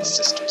brothers and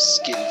sisters,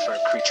 skin for a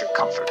creature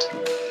comfort.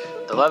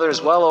 The leather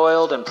is well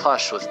oiled and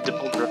plush with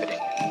dimpled riveting.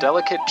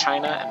 Delicate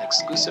china and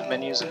exclusive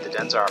menus of the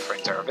den's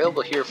offerings are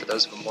available here for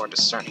those of a more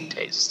discerning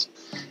taste.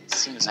 It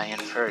seems I in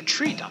for a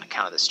treat on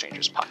account of the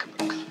stranger's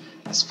pocketbook.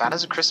 As fat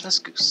as a Christmas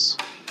goose.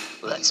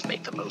 Let's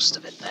make the most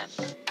of it then.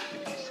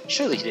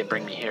 Surely he didn't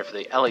bring me here for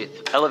the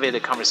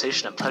elevated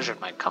conversation and pleasure of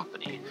my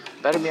company.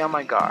 Better be on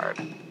my guard.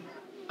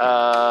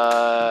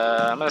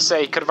 I'm gonna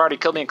say he could have already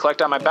killed me and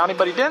collected on my bounty,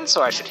 but he didn't,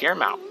 so I should hear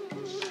him out.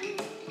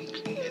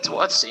 It's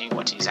worth seeing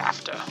what he's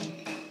after.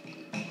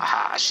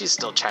 Aha, she's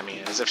still chiming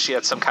in as if she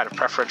had some kind of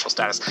preferential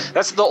status.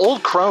 That's the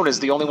old crone is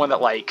the only one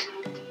that, like,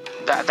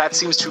 that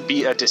seems to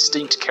be a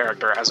distinct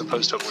character as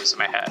opposed to a voice in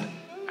my head.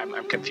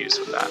 I'm confused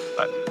with that,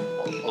 but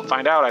we'll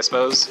find out, I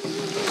suppose.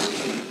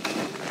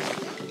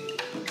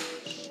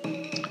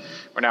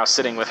 We're now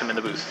sitting with him in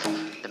the booth.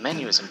 The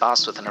menu is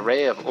embossed with an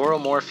array of oral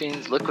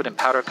morphines, liquid and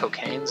powder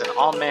cocaines, and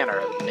all manner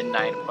of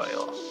midnight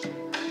oil.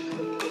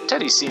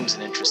 Teddy seems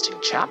an interesting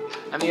chap,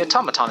 and the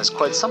automaton is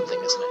quite something,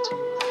 isn't it?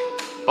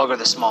 Bugger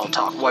the small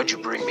talk, why'd you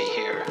bring me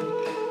here?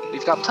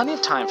 We've got plenty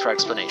of time for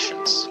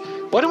explanations.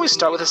 Why don't we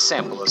start with a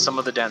sample of some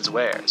of the den's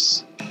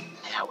wares?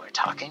 Now we're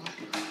talking.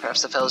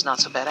 Perhaps the fellow's not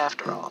so bad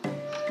after all.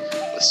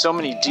 With so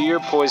many dear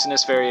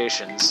poisonous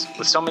variations,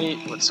 it's hard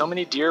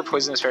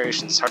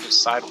to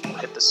decide what will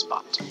hit the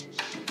spot.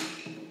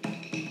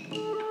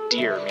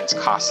 Dear means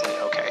costly,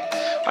 okay.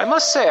 I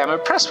must say, I'm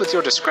impressed with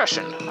your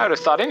discretion. I would have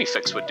thought any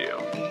fix would do.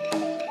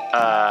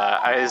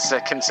 As I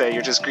can say,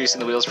 you're just greasing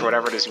the wheels for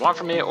whatever it is you want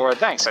from me, or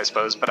thanks, I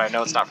suppose, but I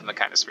know it's not from the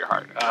kindness of your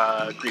heart.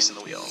 Greasing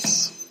the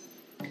wheels.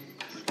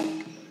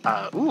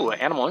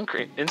 Animal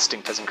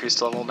instinct has increased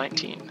to level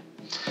 19.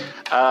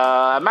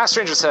 Master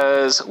Ranger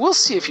says, we'll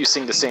see if you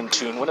sing the same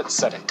tune when it's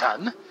said and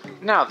done.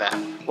 Now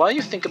then, while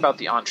you think about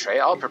the entree,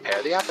 I'll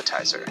prepare the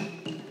appetizer.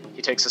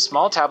 He takes a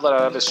small tablet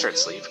out of his shirt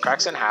sleeve,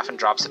 cracks it in half, and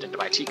drops it into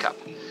my teacup.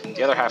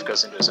 The other half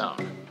goes into his own.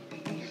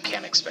 You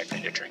can't expect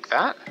me to drink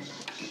that.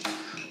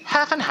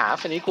 Half and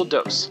half, an equal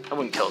dose. I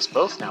wouldn't kill us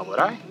both now, would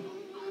I?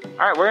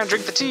 Alright, we're gonna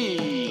drink the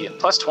tea!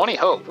 Plus 20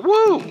 hope.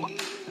 Woo!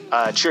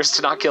 Cheers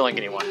to not killing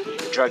anyone.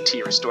 The drug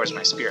tea restores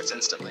my spirits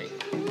instantly.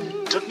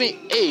 It took me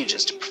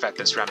ages to perfect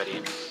this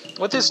remedy.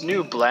 With this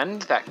new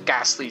blend, that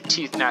ghastly,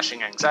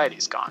 teeth-gnashing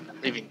anxiety's gone,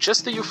 leaving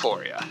just the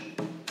euphoria.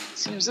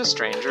 Seems this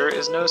stranger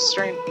is no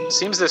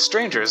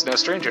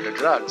stranger to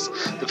drugs.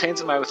 The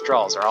pains of my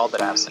withdrawals are all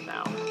but absent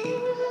now.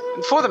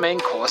 And for the main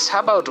course,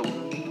 how about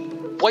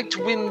White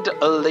Wind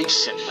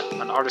Elation,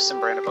 an artisan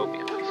brand of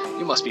opium?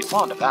 You must be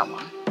fond of that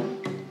one.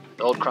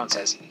 The old crone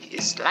says,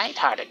 his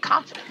light-hearted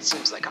confidence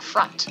seems like a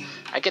front.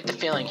 I get the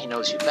feeling he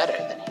knows you better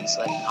than he's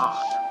letting on.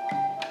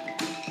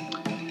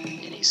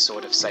 Any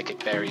sort of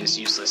psychic barrier is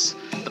useless.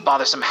 The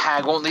bothersome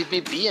hag won't leave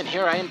me be, and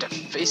here I am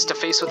face to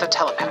face with a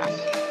telepath.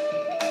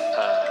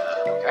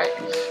 Okay.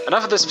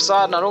 Enough of this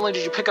facade. Not only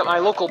did you pick up my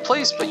local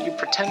place, but you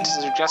pretend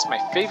to suggest my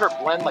favorite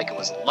blend like it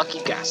was a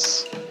lucky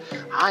guess.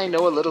 I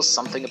know a little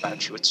something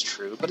about you, it's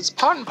true, but it's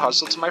part and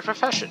parcel to my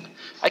profession.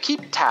 I keep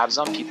tabs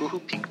on people who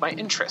pique my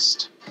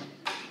interest.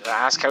 I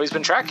ask how he's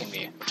been tracking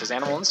me, which is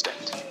animal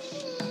instinct.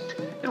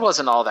 It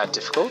wasn't all that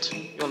difficult.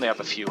 You only have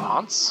a few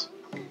haunts.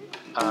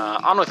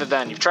 On with it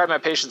then. You've tried my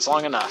patience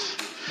long enough.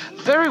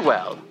 Very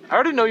well. I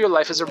already know your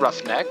life as a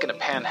roughneck and a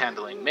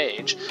panhandling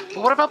mage, but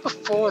what about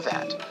before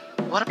that?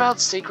 What about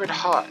Sacred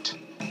Heart?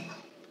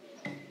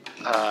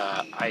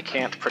 I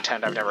can't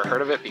pretend I've never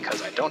heard of it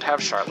because I don't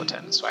have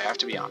charlatans, so I have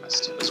to be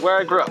honest. It was where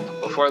I grew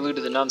up, before I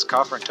looted the nun's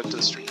coffer and took to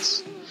the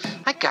streets.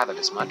 I gathered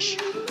as much.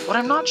 What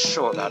I'm not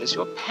sure about is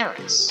your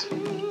parents.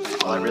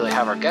 All I really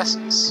have are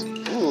guesses.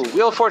 Ooh,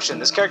 Wheel of Fortune.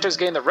 This character has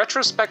gained the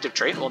retrospective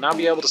trait and will now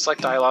be able to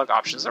select dialogue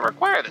options that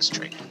require this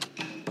trait.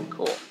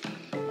 Cool.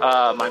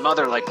 My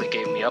mother likely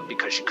gave me up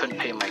because she couldn't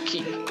pay my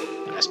keep.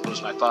 And I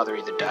suppose my father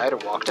either died or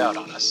walked out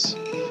on us.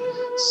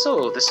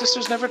 So, the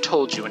sisters never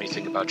told you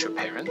anything about your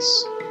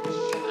parents?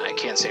 I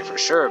can't say for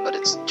sure, but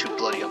it's too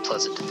bloody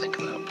unpleasant to think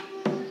about.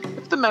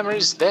 If the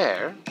memory's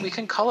there, we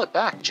can call it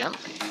back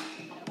gently.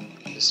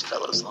 This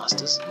fellow's lost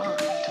his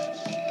mind.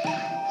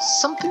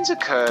 Something's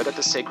occurred at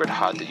the Sacred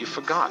Heart that you've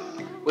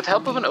forgotten. With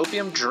help of an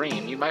opium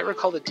dream, you might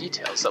recall the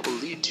details that will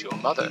lead to your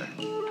mother.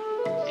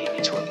 Lead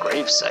me to a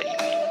gravesite,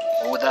 you mean?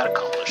 What would that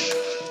accomplish?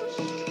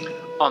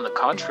 On the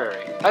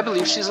contrary, I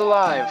believe she's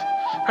alive.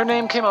 Her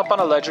name came up on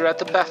a ledger at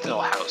the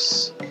Bethnal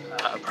House,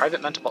 a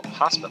private mental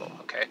hospital,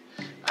 okay?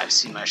 I've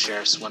seen my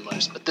share of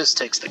swindlers, but this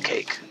takes the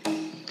cake.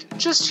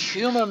 Just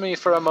humor me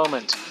for a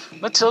moment.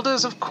 Matilda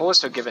is of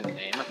course her given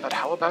name, but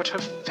how about her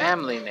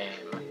family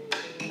name?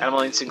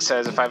 Animal Instinct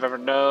says, if I've ever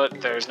known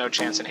it, there's no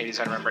chance in Hades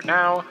I remember it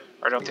now,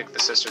 or I don't think the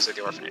sisters at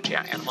the orphanage.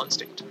 Yeah, Animal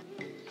Instinct.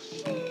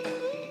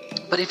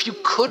 But if you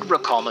could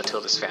recall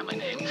Matilda's family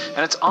name, and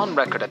it's on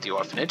record at the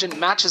orphanage, and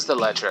matches the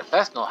ledger at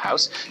Bethnal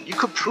House, you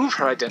could prove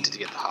her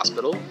identity at the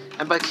hospital,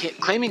 and by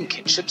claiming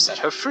kinship set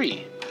her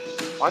free.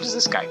 Why does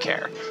this guy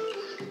care?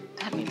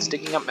 That means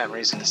digging up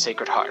memories of the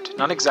Sacred Heart.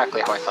 Not exactly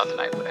how I thought the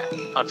night would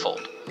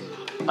unfold.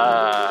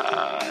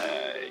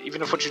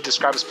 Even if what you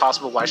describe is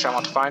possible, why should I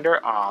want to find her?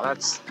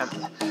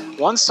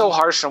 One's so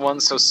harsh and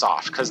one's so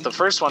soft, because the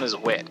first one is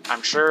wit.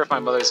 I'm sure if my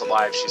mother's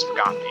alive, she's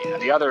forgotten me.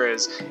 And the other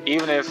is,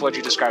 even if what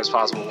you describe is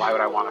possible, why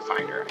would I want to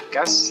find her? I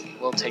guess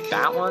we'll take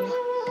that one.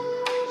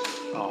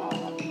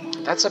 Oh,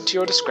 that's up to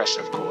your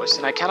discretion, of course,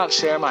 and I cannot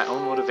share my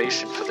own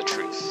motivation for the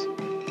truth.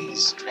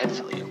 He's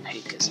dreadfully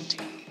opaque, isn't he?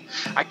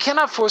 I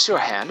cannot force your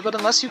hand, but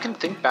unless you can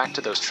think back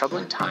to those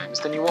troubling times,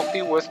 then you won't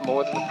be worth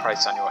more than the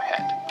price on your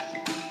head.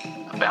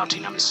 A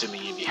bounty I'm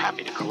assuming you'd be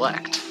happy to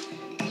collect.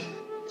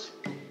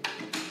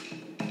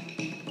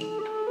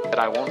 But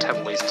I won't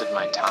have wasted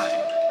my time.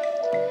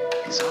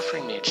 He's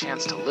offering me a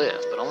chance to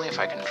live, but only if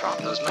I can drop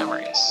those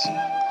memories.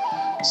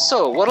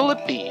 So, what'll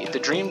it be? The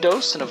dream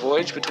dose in a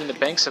voyage between the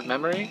banks of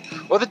memory?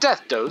 Or the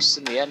death dose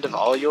in the end of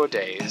all your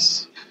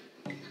days?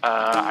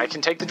 I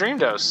can take the dream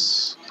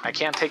dose. I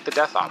can't take the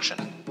death option.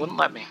 Wouldn't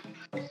let me.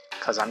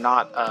 Because I'm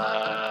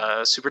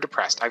not super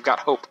depressed. I've got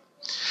hope.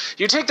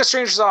 You take the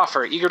stranger's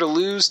offer, eager to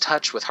lose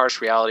touch with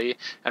harsh reality,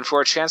 and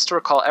for a chance to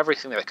recall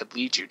everything that could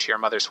lead you to your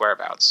mother's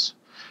whereabouts.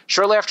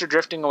 Shortly after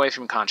drifting away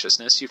from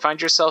consciousness, you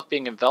find yourself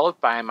being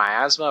enveloped by a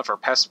miasma of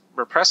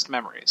repressed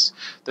memories,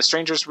 the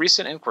stranger's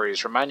recent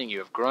inquiries reminding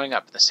you of growing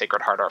up in the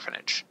Sacred Heart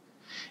Orphanage.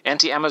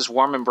 Auntie Emma's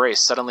warm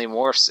embrace suddenly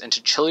morphs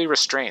into chilly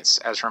restraints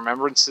as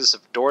remembrances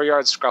of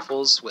dooryard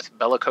scuffles with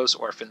bellicose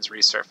orphans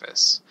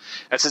resurface.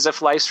 It's as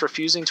if life's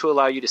refusing to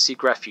allow you to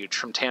seek refuge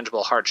from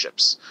tangible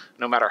hardships,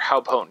 no matter how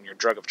potent your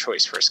drug of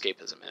choice for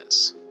escapism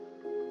is.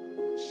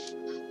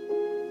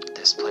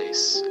 This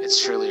place, it's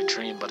surely a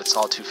dream, but it's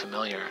all too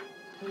familiar.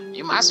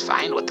 You must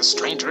find what the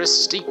stranger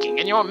is seeking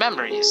in your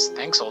memories.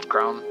 Thanks, old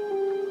crone.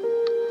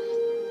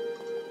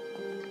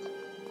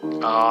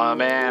 Aw,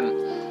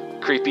 man.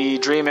 Creepy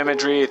dream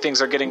imagery,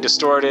 things are getting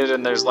distorted,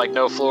 and there's like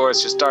no floor,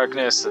 it's just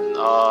darkness, and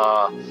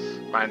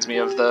reminds me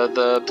of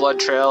the blood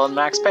trail in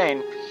Max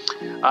Payne.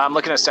 I'm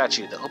looking at a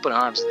statue. The open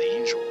arms of the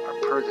angel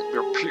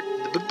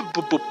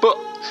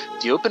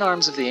The open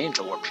arms of the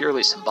angel were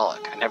purely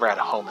symbolic. I never had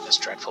a home in this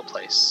dreadful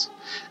place.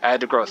 I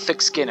had to grow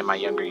thick skin in my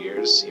younger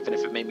years, even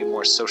if it made me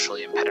more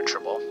socially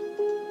impenetrable.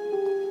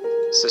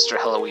 Sister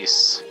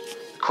Heloise.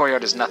 The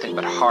courtyard is nothing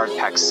but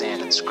hard-packed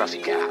sand and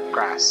scruffy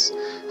grass.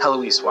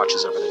 Heloise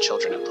watches over the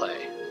children at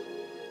play.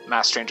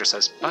 Masked stranger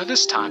says, by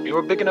this time you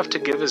were big enough to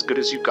give as good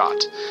as you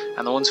got,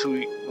 and the ones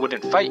who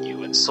wouldn't fight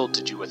you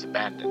insulted you with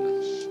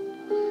abandon.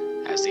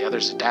 As the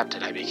others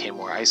adapted, I became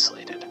more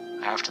isolated.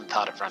 I often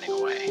thought of running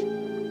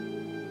away.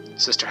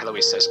 Sister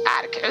Heloise says,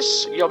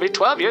 Atticus, you'll be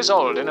 12 years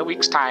old in a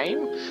week's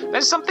time.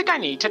 There's something I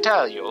need to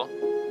tell you.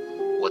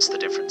 What's the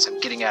difference? I'm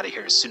getting out of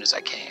here as soon as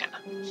I can.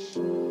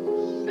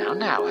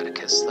 Now,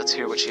 Atticus, let's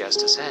hear what she has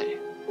to say.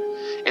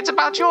 It's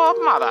about your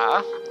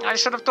mother. I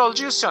should have told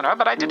you sooner,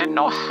 but I didn't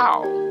know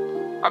how.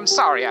 I'm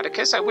sorry,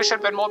 Atticus. I wish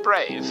I'd been more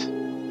brave.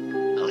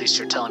 At least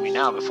you're telling me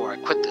now before I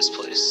quit this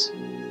place.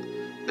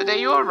 The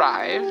day you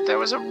arrived, there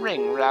was a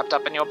ring wrapped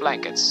up in your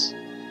blankets.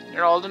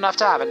 You're old enough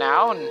to have it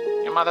now, and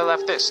your mother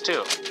left this,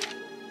 too.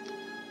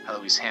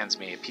 Heloise hands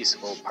me a piece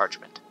of old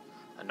parchment,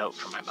 a note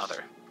from my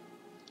mother.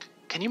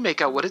 Can you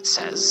make out what it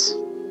says?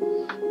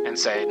 And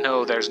say,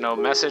 no, there's no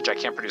message, I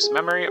can't produce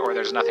memory, or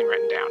there's nothing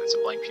written down. It's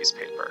a blank piece of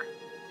paper.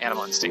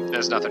 Animal instinct,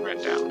 there's nothing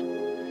written down.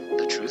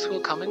 The truth will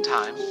come in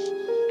time.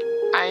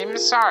 I'm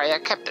sorry I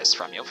kept this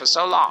from you for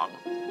so long.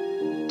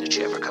 Did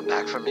she ever come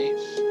back for me?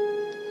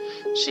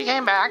 She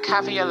came back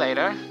half a year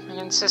later and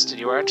insisted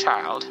you were a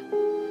child.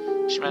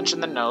 She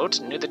mentioned the note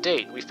and knew the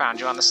date we found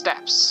you on the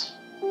steps.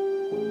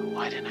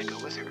 Why didn't I go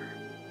with her?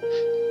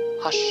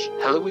 Hush,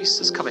 Heloise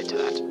is coming to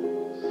that.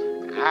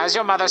 As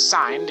your mother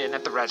signed in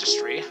at the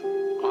registry,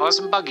 a horse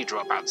and buggy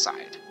drove up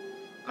outside.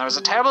 There was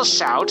a terrible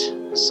shout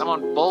as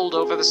someone bowled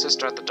over the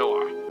sister at the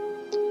door.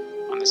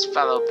 When this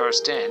fellow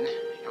burst in,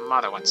 your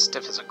mother went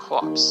stiff as a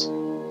corpse.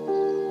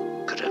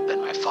 Could it have been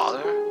my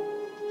father?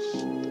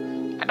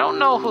 I don't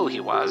know who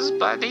he was,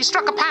 but he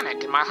struck a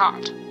panic in my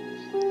heart.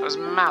 There was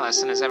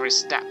malice in his every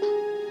step.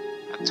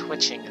 A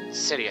twitching,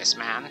 insidious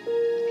man.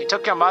 He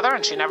took your mother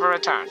and she never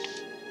returned.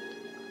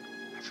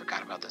 I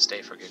forgot about this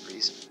day for good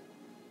reason.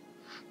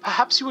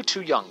 Perhaps you were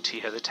too young to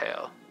hear the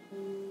tale.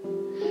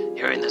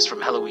 Hearing this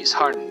from Heloise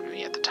hardened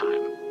me at the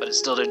time, but it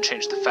still didn't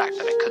change the fact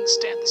that I couldn't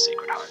stand the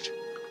Sacred Heart.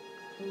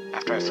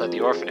 After I fled the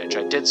orphanage,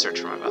 I did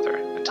search for my mother,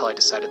 until I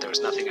decided there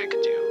was nothing I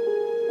could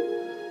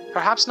do.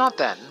 Perhaps not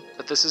then,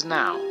 but this is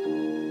now.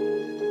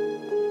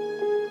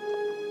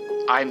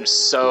 I'm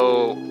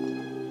so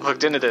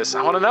hooked into this.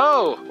 I want to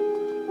know!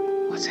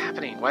 What's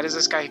happening? Why does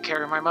this guy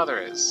care who my mother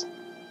is?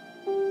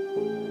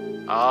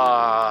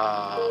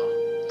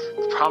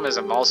 The problem is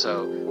I'm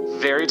also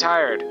very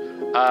tired.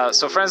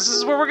 So friends, this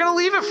is where we're gonna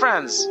leave it,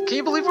 friends. Can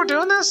you believe we're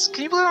doing this?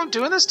 Can you believe I'm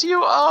doing this to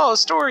you? Oh,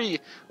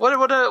 story.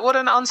 What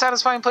an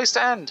unsatisfying place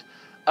to end.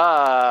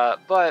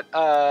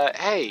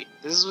 Hey,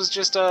 this was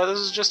just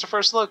a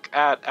first look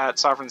at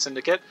Sovereign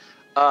Syndicate.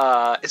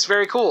 It's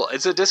very cool.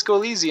 It's a Disco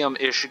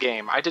Elysium-ish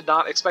game. I did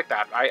not expect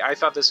that. I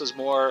thought this was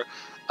more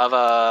of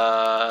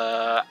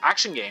a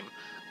action game,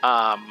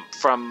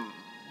 from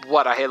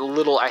what I had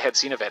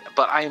seen of it.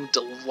 But I am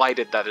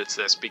delighted that it's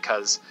this,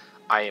 because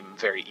I am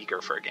very eager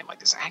for a game like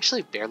this. I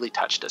actually barely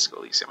touched Disco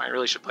Elysium. I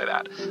really should play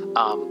that.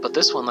 But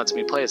this one lets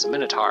me play as a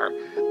Minotaur,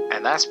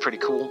 and that's pretty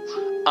cool.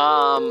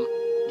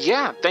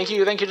 Yeah, thank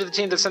you to the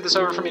team that sent this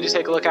over for me to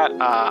take a look at.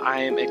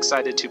 I am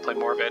excited to play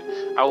more of it.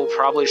 I will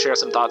probably share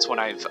some thoughts when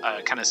I've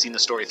kind of seen the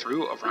story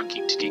through over on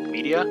Geek to Geek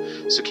Media,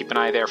 so keep an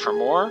eye there for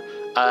more.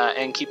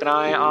 And keep an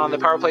eye on the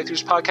Power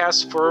Playthroughs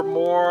podcast for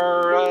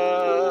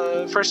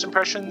more first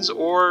impressions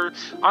or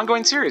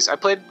ongoing series. I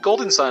played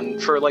Golden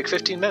Sun for like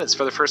 15 minutes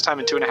for the first time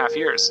in 2.5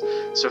 years.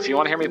 So if you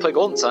want to hear me play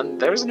Golden Sun,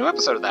 there's a new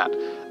episode of that.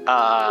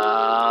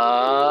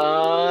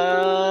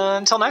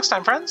 Until next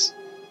time, friends,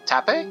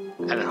 tape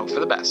and hope for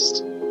the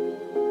best.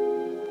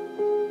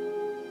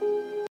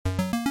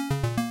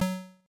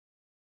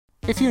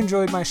 If you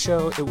enjoyed my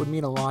show, it would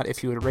mean a lot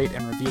if you would rate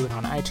and review it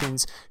on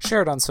iTunes,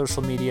 share it on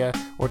social media,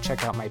 or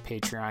check out my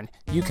Patreon.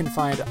 You can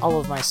find all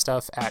of my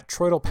stuff at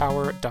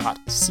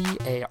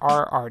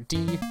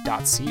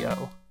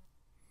troidalpower.carrd.co.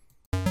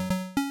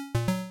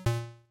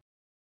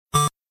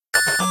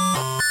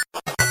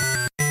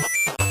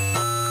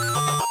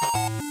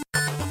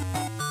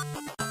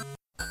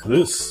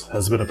 This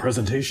has been a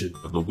presentation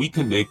of the We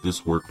Can Make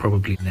This Work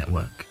Probably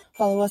Network.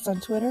 Follow us on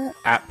Twitter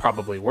at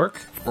Probably Work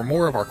for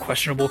more of our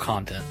questionable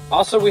content.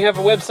 Also, we have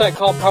a website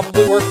called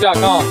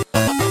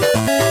probablywork.com.